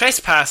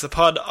 trespass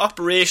upon the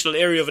operational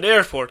area of an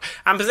airport,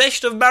 and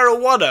possession of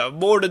marijuana,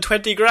 more than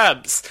 20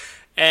 grams.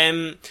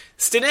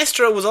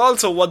 Stinestra was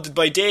also wanted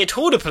by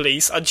Daytona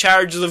police on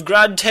charges of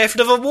grand theft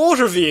of a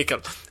motor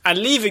vehicle and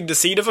leaving the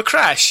scene of a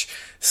crash.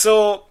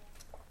 So,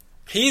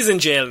 he's in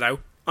jail now,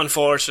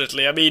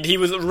 unfortunately. I mean, he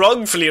was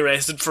wrongfully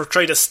arrested for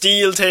trying to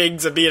steal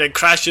things and being in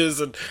crashes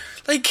and,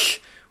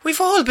 like,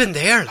 we've all been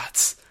there,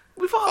 lads.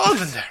 We've all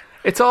been there.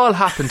 It's all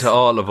happened to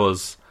all of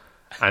us,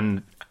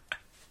 and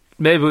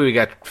maybe we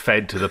get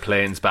fed to the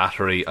plane's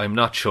battery. I'm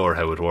not sure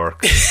how it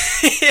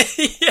works.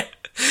 Yeah.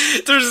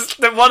 There's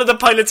one of the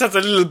pilots has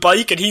a little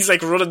bike and he's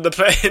like running the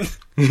plane.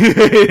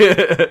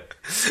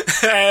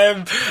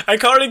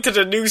 According to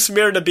the New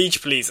Smyrna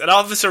Beach Police, an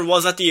officer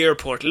was at the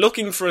airport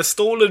looking for a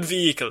stolen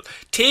vehicle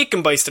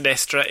taken by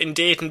Stinestra in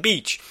Dayton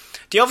Beach.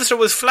 The officer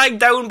was flagged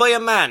down by a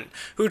man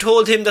who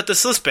told him that the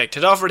suspect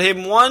had offered him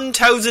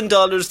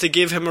 $1,000 to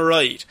give him a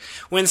ride.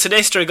 When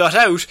Stinestra got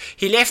out,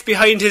 he left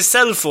behind his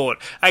cell phone,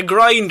 a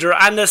grinder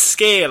and a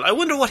scale. I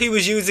wonder what he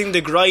was using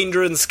the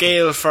grinder and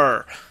scale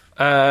for.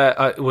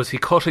 Was he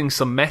cutting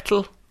some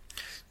metal?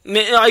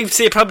 I'd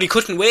say probably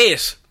couldn't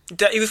wait.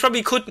 He was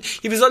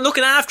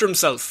looking after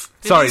himself.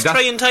 Sorry, in these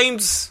trying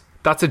times.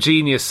 That's a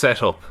genius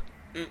setup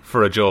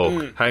for a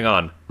joke. Hang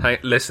on,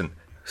 listen.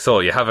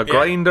 So you have a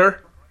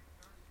grinder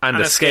and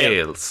the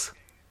scales.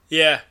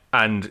 Yeah.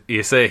 And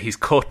you say he's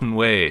cutting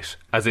weight,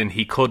 as in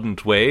he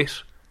couldn't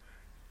wait.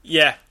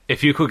 Yeah.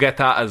 If you could get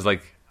that as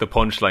like the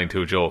punchline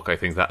to a joke, I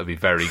think that would be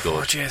very good.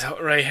 Oh jeez,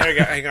 right,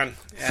 hang on.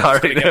 Yeah, Sorry.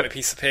 I'm gonna get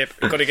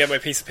my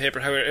piece of paper.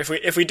 However,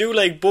 if we do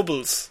like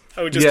bubbles,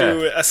 I would just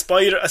do a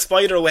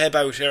spider web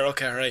out here.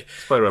 Okay, right.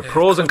 Spider web.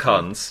 Pros and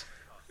cons.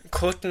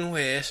 Couldn't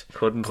wait.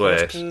 Couldn't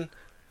wait.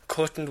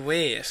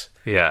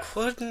 Yeah.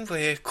 Couldn't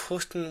wait.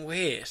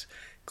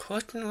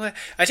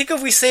 I think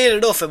if we say it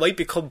enough, it might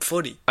become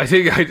funny. I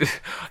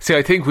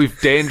think we've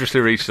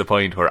dangerously reached the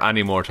point where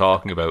any more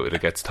talking about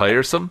it gets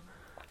tiresome.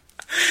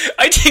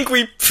 I think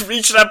we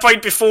reached that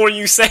point before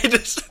you said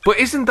it. But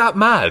isn't that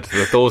mad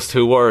that those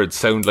two words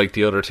sound like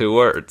the other two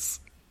words?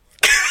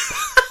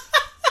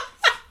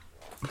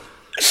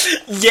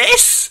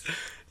 Yes.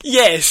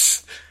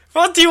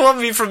 What do you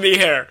want from me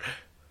here?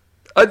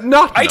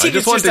 Not. I think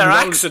it's just their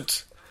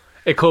accent.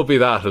 It could be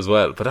that as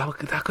well, but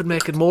that could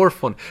make it more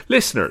fun.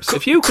 Listeners,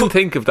 if you can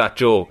think of that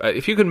joke,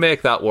 if you can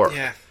make that work,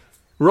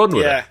 run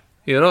with it.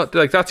 You know,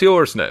 like, that's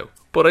yours now.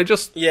 But I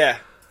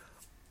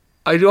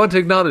want to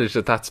acknowledge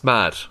that that's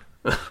mad.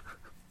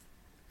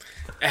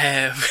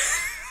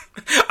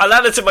 I'll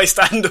add it to my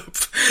stand-up.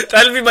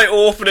 That'll be my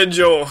opening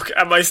joke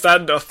and my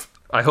stand-up.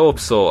 I hope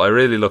so. I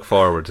really look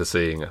forward to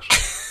seeing it.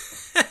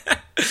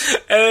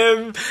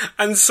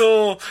 And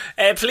so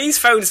police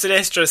found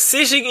Sinestro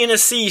sitting in a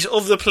seat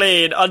of the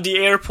plane on the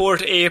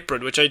airport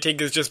apron, which I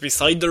think is just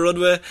beside the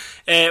runway.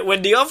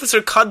 When the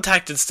officer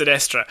contacted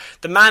Sinestro,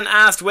 the man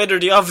asked whether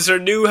the officer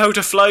knew how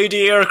to fly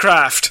the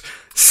aircraft.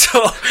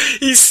 So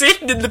he's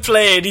sitting in the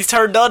plane, he's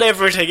turned on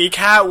everything, he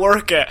can't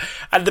work it,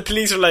 and the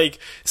police are like,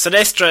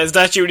 Sinestro, is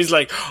that you? And he's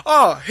like,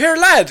 oh, here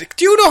lad,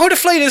 do you know how to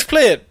fly this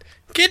plane?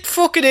 Get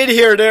fucking in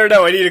here there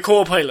now, I need a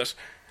co-pilot.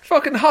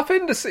 Fucking hop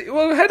in to see.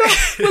 We'll head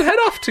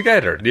off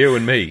together, you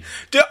and me.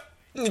 Do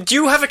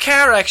you have a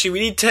car, actually? We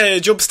need to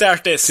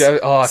jumpstart this. I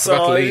forgot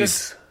the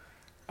leads.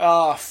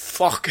 Oh,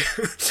 fuck.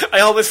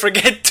 I always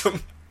forget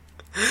them.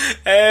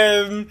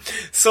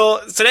 So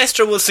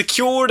Sinestro was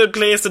secured and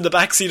placed in the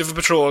backseat of a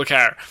patrol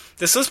car.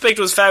 The suspect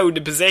was found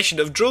in possession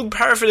of drug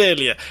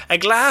paraphernalia, a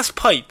glass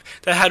pipe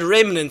that had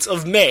remnants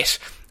of meth,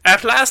 a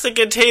plastic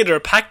container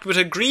packed with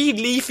a green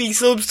leafy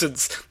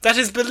substance that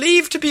is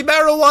believed to be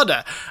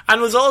marijuana, and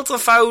was also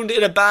found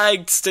in a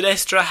bag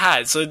Sinestro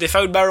had. So they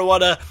found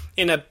marijuana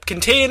in a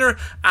container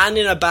and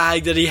in a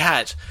bag that he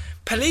had.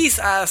 Police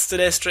asked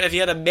Sinestro if he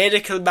had a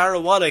medical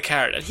marijuana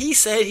card, and he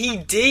said he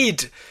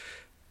did.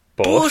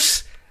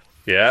 But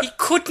he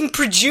couldn't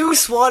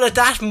produce one at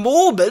that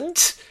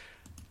moment.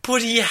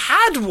 But he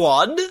had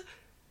one.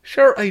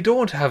 Sure, I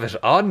don't have it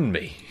on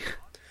me.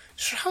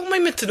 Sure, how am I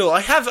meant to know?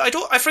 I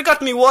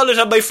forgot my wallet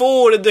on my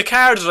phone and the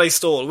card that I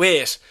stole.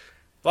 Wait.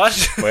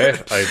 What?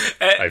 Wait,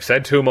 I've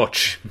said too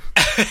much.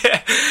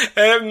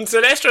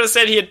 Sinestro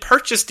said he had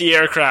purchased the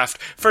aircraft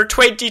for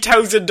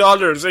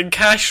 $20,000 in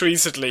cash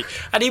recently,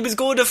 and he was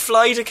going to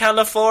fly to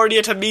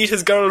California to meet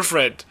his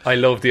girlfriend. I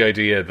love the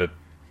idea that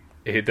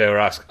they were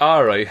asked,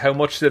 alright, how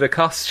much did it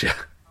cost you?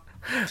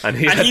 And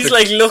he's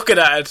like looking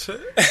at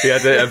it. He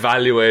had to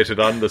evaluate it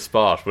on the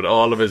spot with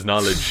all of his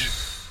knowledge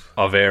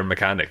of air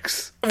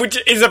mechanics, which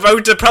is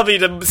about probably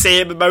the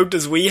same amount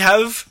as we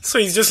have. So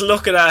he's just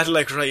looking at it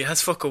like, right, it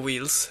has fucking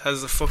wheels,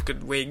 has the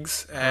fucking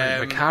wings.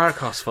 My car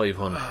costs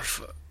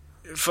 $500.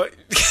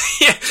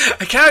 Yeah,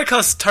 a car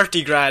costs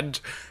 $30,000,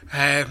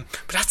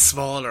 but that's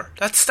smaller.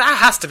 That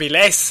has to be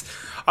less.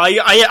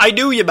 I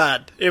knew you,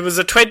 man. It was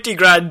a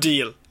 $20,000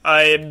 deal.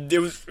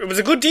 It was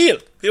a good deal.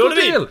 You know what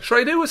I mean? Should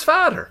I do his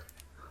father?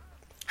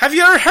 Have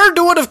you ever heard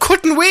the one of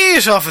couldn't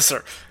wait,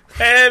 officer?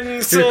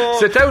 So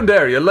sit down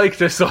there, you like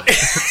this one.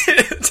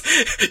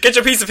 Get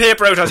your piece of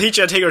paper out, I'll teach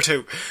you a thing or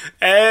two.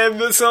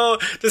 So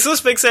the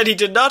suspect said he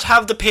did not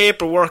have the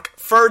paperwork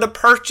for the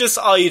purchase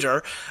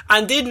either,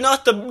 and did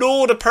not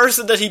know the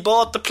person that he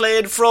bought the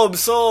plane from.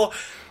 So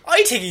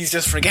I think he's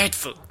just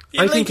forgetful.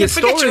 I think his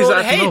story is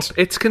acting up.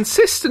 It's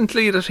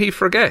consistently that he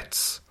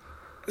forgets.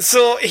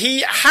 So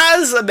he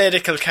has a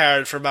medical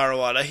card for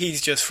marijuana, he's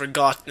just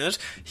forgotten it.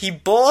 He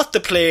bought the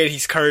plane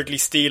he's currently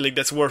stealing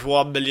that's worth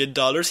 $1 million.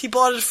 He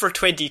bought it for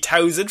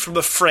 $20,000 from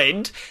a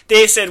friend.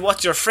 They said,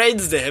 what's your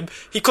friend's name?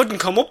 He couldn't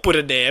come up with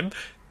a name.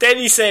 Then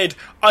he said,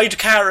 I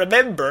can't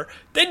remember.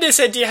 Then they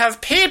said, do you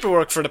have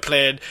paperwork for the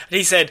plane? And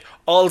he said,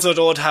 also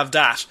don't have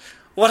that.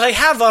 What I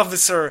have,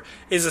 officer,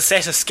 is a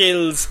set of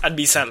skills and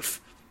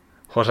myself.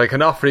 What I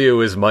can offer you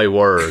is my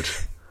word.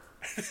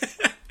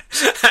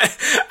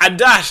 And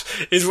that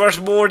is worth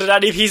more than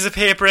any piece of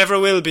paper ever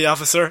will be,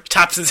 officer.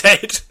 Taps his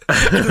head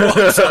and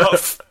walks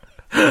off.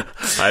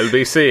 I'll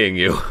be seeing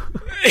you.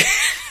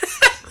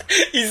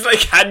 He's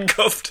like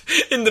handcuffed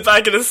in the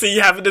back of the seat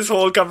having this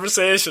whole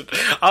conversation.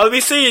 I'll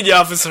be seeing you,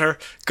 officer.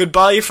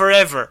 Goodbye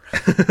forever.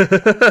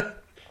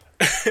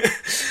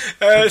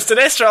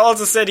 Sinestro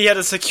also said he had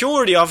a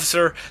security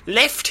officer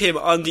left him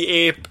on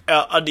the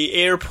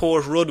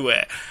airport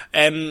runway.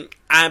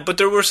 But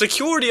there were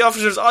security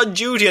officers on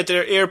duty at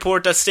their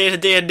airport that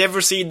stated they had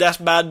never seen that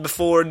man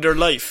before in their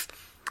life.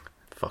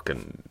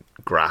 Fucking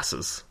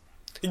grasses.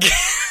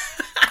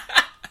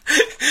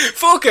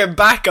 Fucking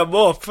back him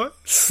up.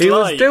 Sly. He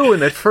was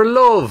doing it for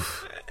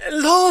love.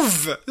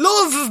 Love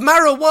of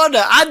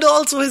marijuana, and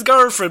also his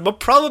girlfriend, but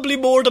probably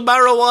more the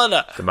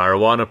marijuana. The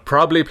marijuana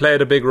probably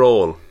played a big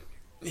role.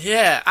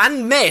 Yeah,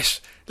 and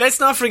meth. Let's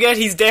not forget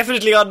he's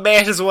definitely on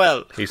meth as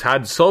well. He's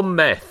had some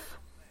meth.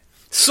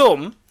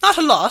 Some, not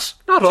a lot.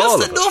 Not all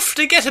of it. Just enough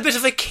to get a bit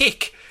of a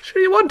kick.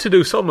 Sure, you want to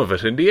do some of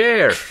it in the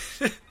air.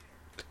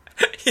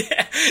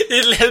 Yeah,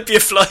 it'll help you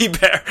fly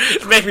better.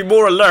 It'll make me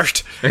more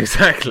alert.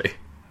 Exactly.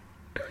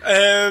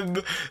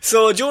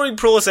 So during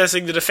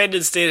processing, the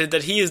defendant stated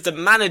that he is the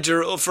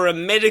manager for a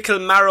medical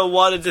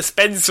marijuana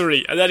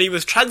dispensary and that he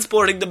was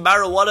transporting the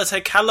marijuana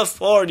to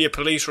California,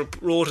 police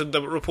wrote in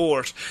the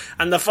report.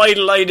 And the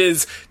final line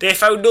is, they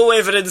found no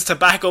evidence to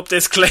back up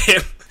this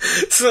claim.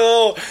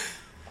 So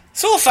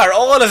So far,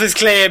 all of his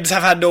claims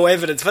have had no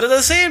evidence, but at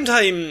the same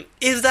time,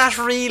 is that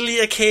really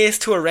a case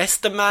to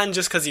arrest the man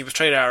just because he was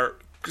trying to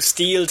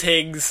steal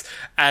things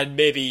and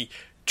maybe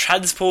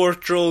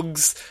transport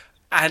drugs,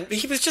 and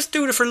he was just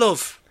doing it for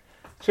love?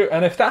 Sure,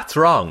 and if that's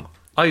wrong,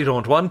 I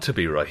don't want to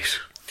be right.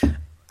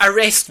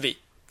 Arrest me.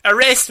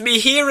 Arrest me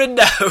here and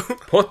now.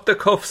 Put the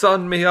cuffs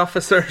on me,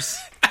 officers.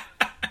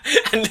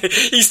 And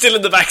he's still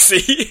in the back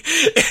seat.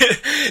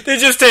 They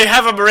just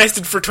have him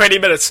arrested for 20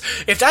 minutes.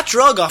 If that's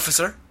wrong,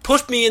 officer,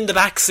 put me in the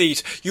back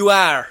seat. You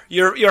are.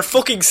 You're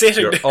fucking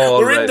sitting.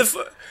 We're in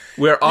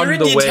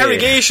the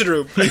interrogation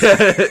room.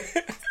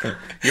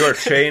 You're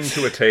chained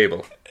to a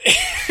table.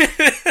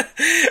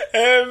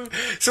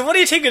 So what do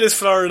you think of this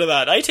Florida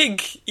man? I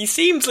think he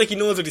seems like he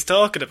knows what he's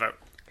talking about.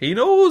 He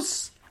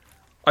knows.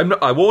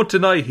 I won't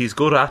deny he's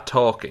good at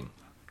talking.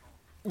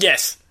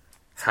 Yes.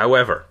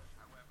 However,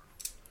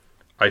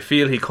 I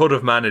feel he could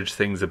have managed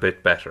things a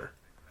bit better.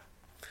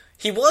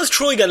 He was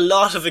throwing a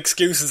lot of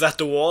excuses at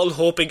the wall,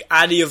 hoping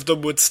any of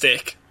them would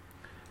stick.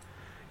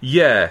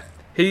 Yeah.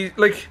 I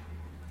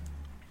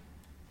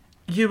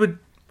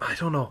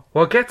don't know.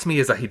 What gets me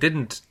is that he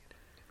didn't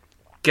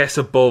guess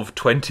above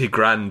 20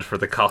 grand for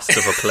the cost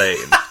of a plane.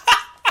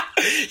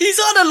 He's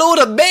on a load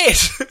of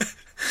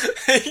meth.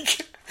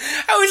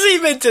 How is he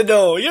meant to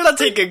know? You're not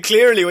thinking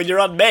clearly when you're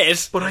on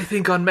meth. But I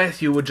think on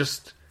meth you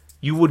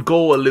would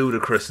go a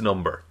ludicrous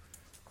number.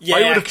 Yeah,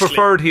 I would have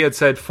preferred he had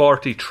said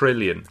 40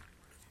 trillion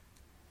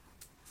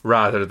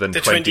rather than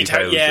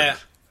 20,000. Yeah.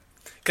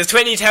 Because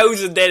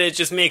 20,000, then it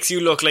just makes you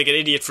look like an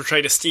idiot for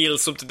trying to steal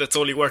something that's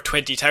only worth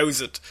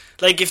 20,000.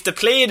 Like, if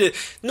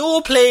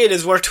no plane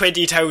is worth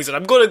 20,000,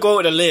 I'm going to go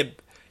with a limb.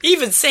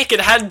 Even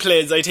second-hand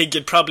planes, I think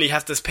you'd probably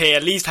have to pay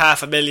at least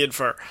 $500,000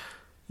 for.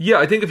 Yeah,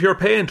 I think if you're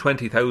paying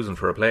 20,000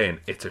 for a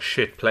plane, it's a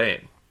shit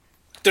plane.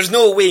 There's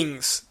no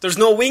wings. There's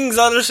no wings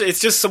on it,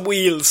 it's just some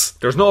wheels.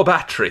 There's no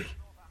battery.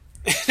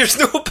 There's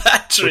no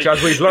battery. Which,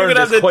 as we've learned,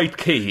 is quite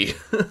key.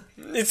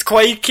 It's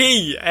quite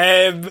key.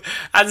 And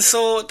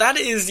so that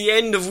is the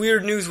end of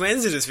Weird News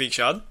Wednesday this week,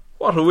 Sean.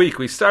 What a week.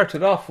 We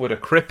started off with a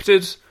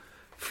cryptid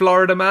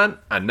Florida man,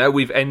 and now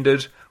we've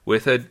ended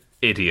with an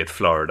idiot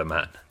Florida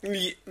man.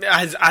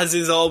 As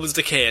is always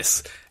the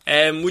case.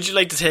 Would you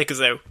like to take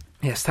us out?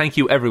 Yes, thank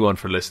you everyone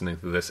for listening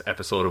to this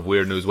episode of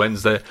Weird News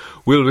Wednesday.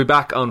 We'll be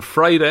back on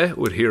Friday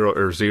with Hero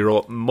or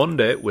Zero,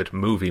 Monday with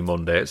Movie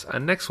Mondays,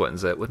 and next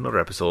Wednesday with another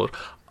episode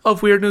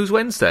of Weird News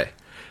Wednesday.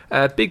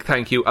 Big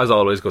thank you, as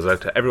always, goes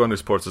out to everyone who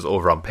supports us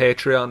over on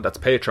Patreon. That's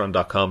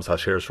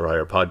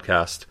patreon.com/Heroes4Hire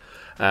podcast.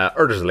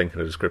 Or there's a link in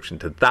the description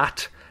to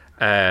that.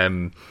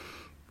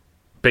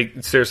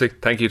 Seriously,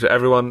 thank you to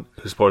everyone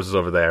who supports us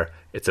over there.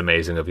 It's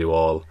amazing of you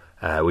all.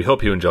 We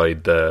hope you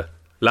enjoyed the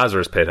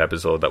Lazarus Pit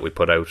episode that we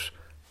put out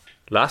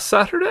last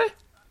Saturday?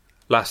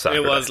 Last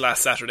Saturday. It was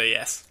last Saturday,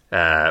 yes.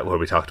 Where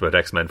we talked about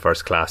X-Men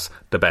First Class,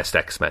 the best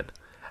X-Men.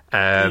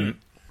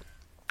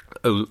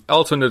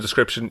 Also in the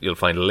description, you'll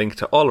find a link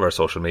to all of our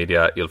social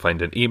media. You'll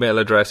find an email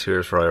address,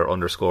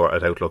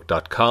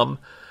 here'sforhire_@outlook.com.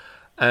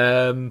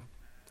 And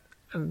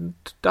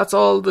that's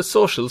all the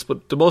socials,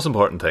 but the most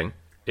important thing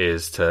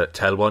is to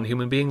tell one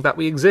human being that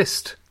we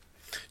exist.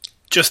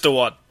 Just the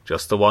one.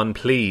 Just the one,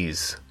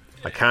 please.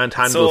 I can't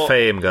handle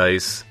fame,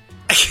 guys.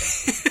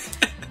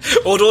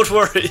 Oh, don't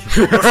worry.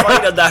 We're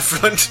fine on that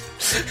front.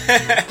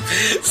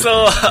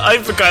 So,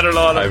 I've been Conor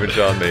Lawler. I've been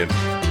John Meehan.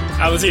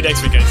 I will see you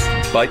next week,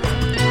 guys. Bye. Bye.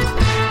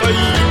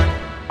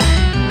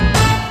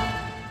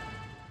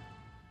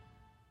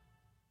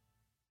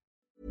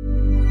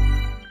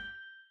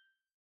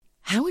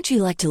 How would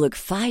you like to look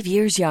 5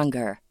 years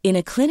younger? In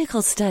a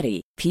clinical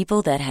study,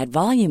 people that had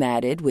volume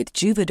added with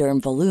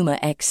Juvederm Voluma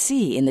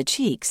XC in the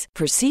cheeks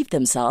perceived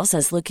themselves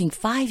as looking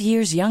 5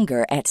 years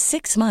younger at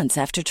 6 months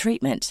after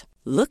treatment.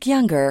 Look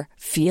younger,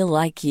 feel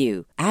like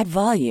you. Add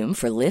volume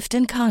for lift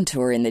and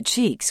contour in the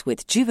cheeks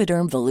with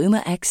Juvederm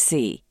Voluma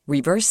XC.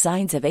 Reverse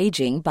signs of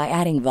aging by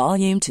adding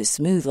volume to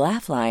smooth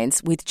laugh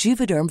lines with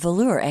Juvederm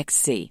Volure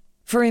XC.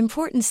 For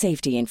important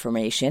safety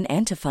information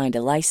and to find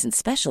a licensed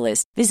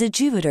specialist, visit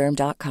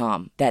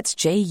Juvederm.com. That's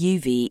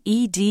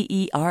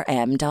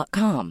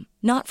JUVEDERM.com.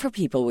 Not for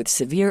people with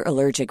severe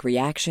allergic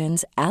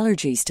reactions,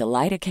 allergies to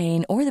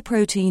lidocaine, or the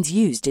proteins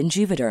used in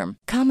Juvederm.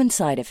 Common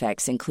side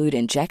effects include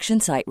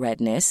injection site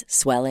redness,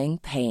 swelling,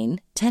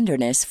 pain,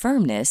 tenderness,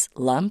 firmness,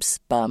 lumps,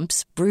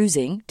 bumps,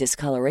 bruising,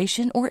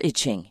 discoloration, or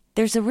itching.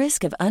 There's a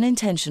risk of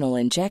unintentional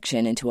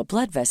injection into a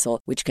blood vessel,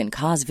 which can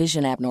cause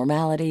vision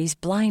abnormalities,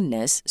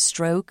 blindness,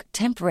 stroke,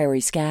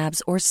 temporary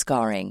scabs, or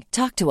scarring.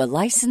 Talk to a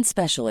licensed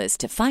specialist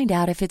to find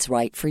out if it's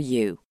right for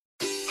you.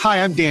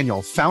 Hi, I'm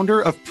Daniel, founder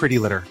of Pretty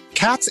Litter.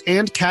 Cats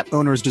and cat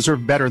owners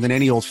deserve better than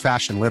any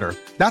old-fashioned litter.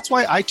 That's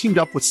why I teamed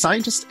up with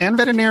scientists and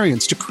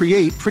veterinarians to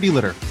create Pretty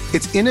Litter.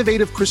 Its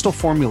innovative crystal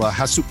formula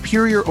has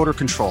superior odor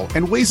control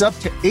and weighs up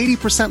to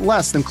 80%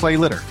 less than clay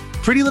litter.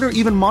 Pretty Litter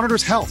even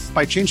monitors health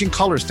by changing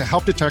colors to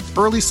help detect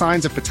early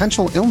signs of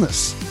potential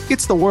illness.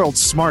 It's the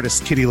world's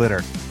smartest kitty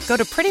litter. Go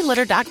to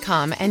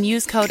prettylitter.com and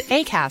use code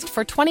ACAST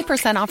for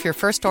 20% off your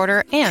first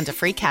order and a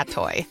free cat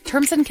toy.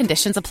 Terms and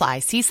conditions apply.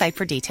 See site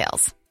for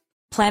details.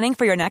 Planning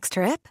for your next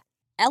trip?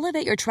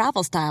 Elevate your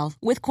travel style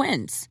with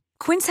Quince.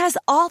 Quince has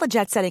all the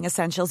jet-setting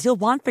essentials you'll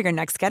want for your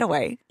next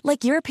getaway,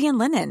 like European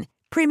linen,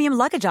 premium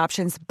luggage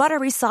options,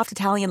 buttery soft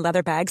Italian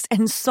leather bags,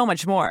 and so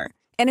much more.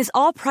 And is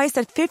all priced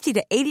at 50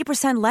 to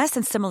 80% less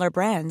than similar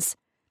brands.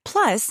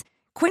 Plus,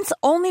 Quince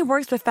only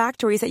works with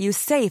factories that use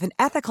safe and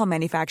ethical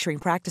manufacturing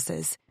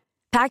practices.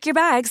 Pack your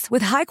bags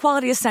with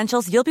high-quality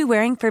essentials you'll be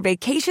wearing for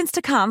vacations to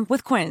come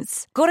with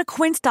Quince. Go to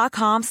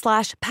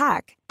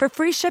quince.com/pack for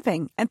free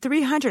shipping and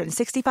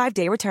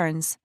 365-day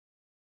returns.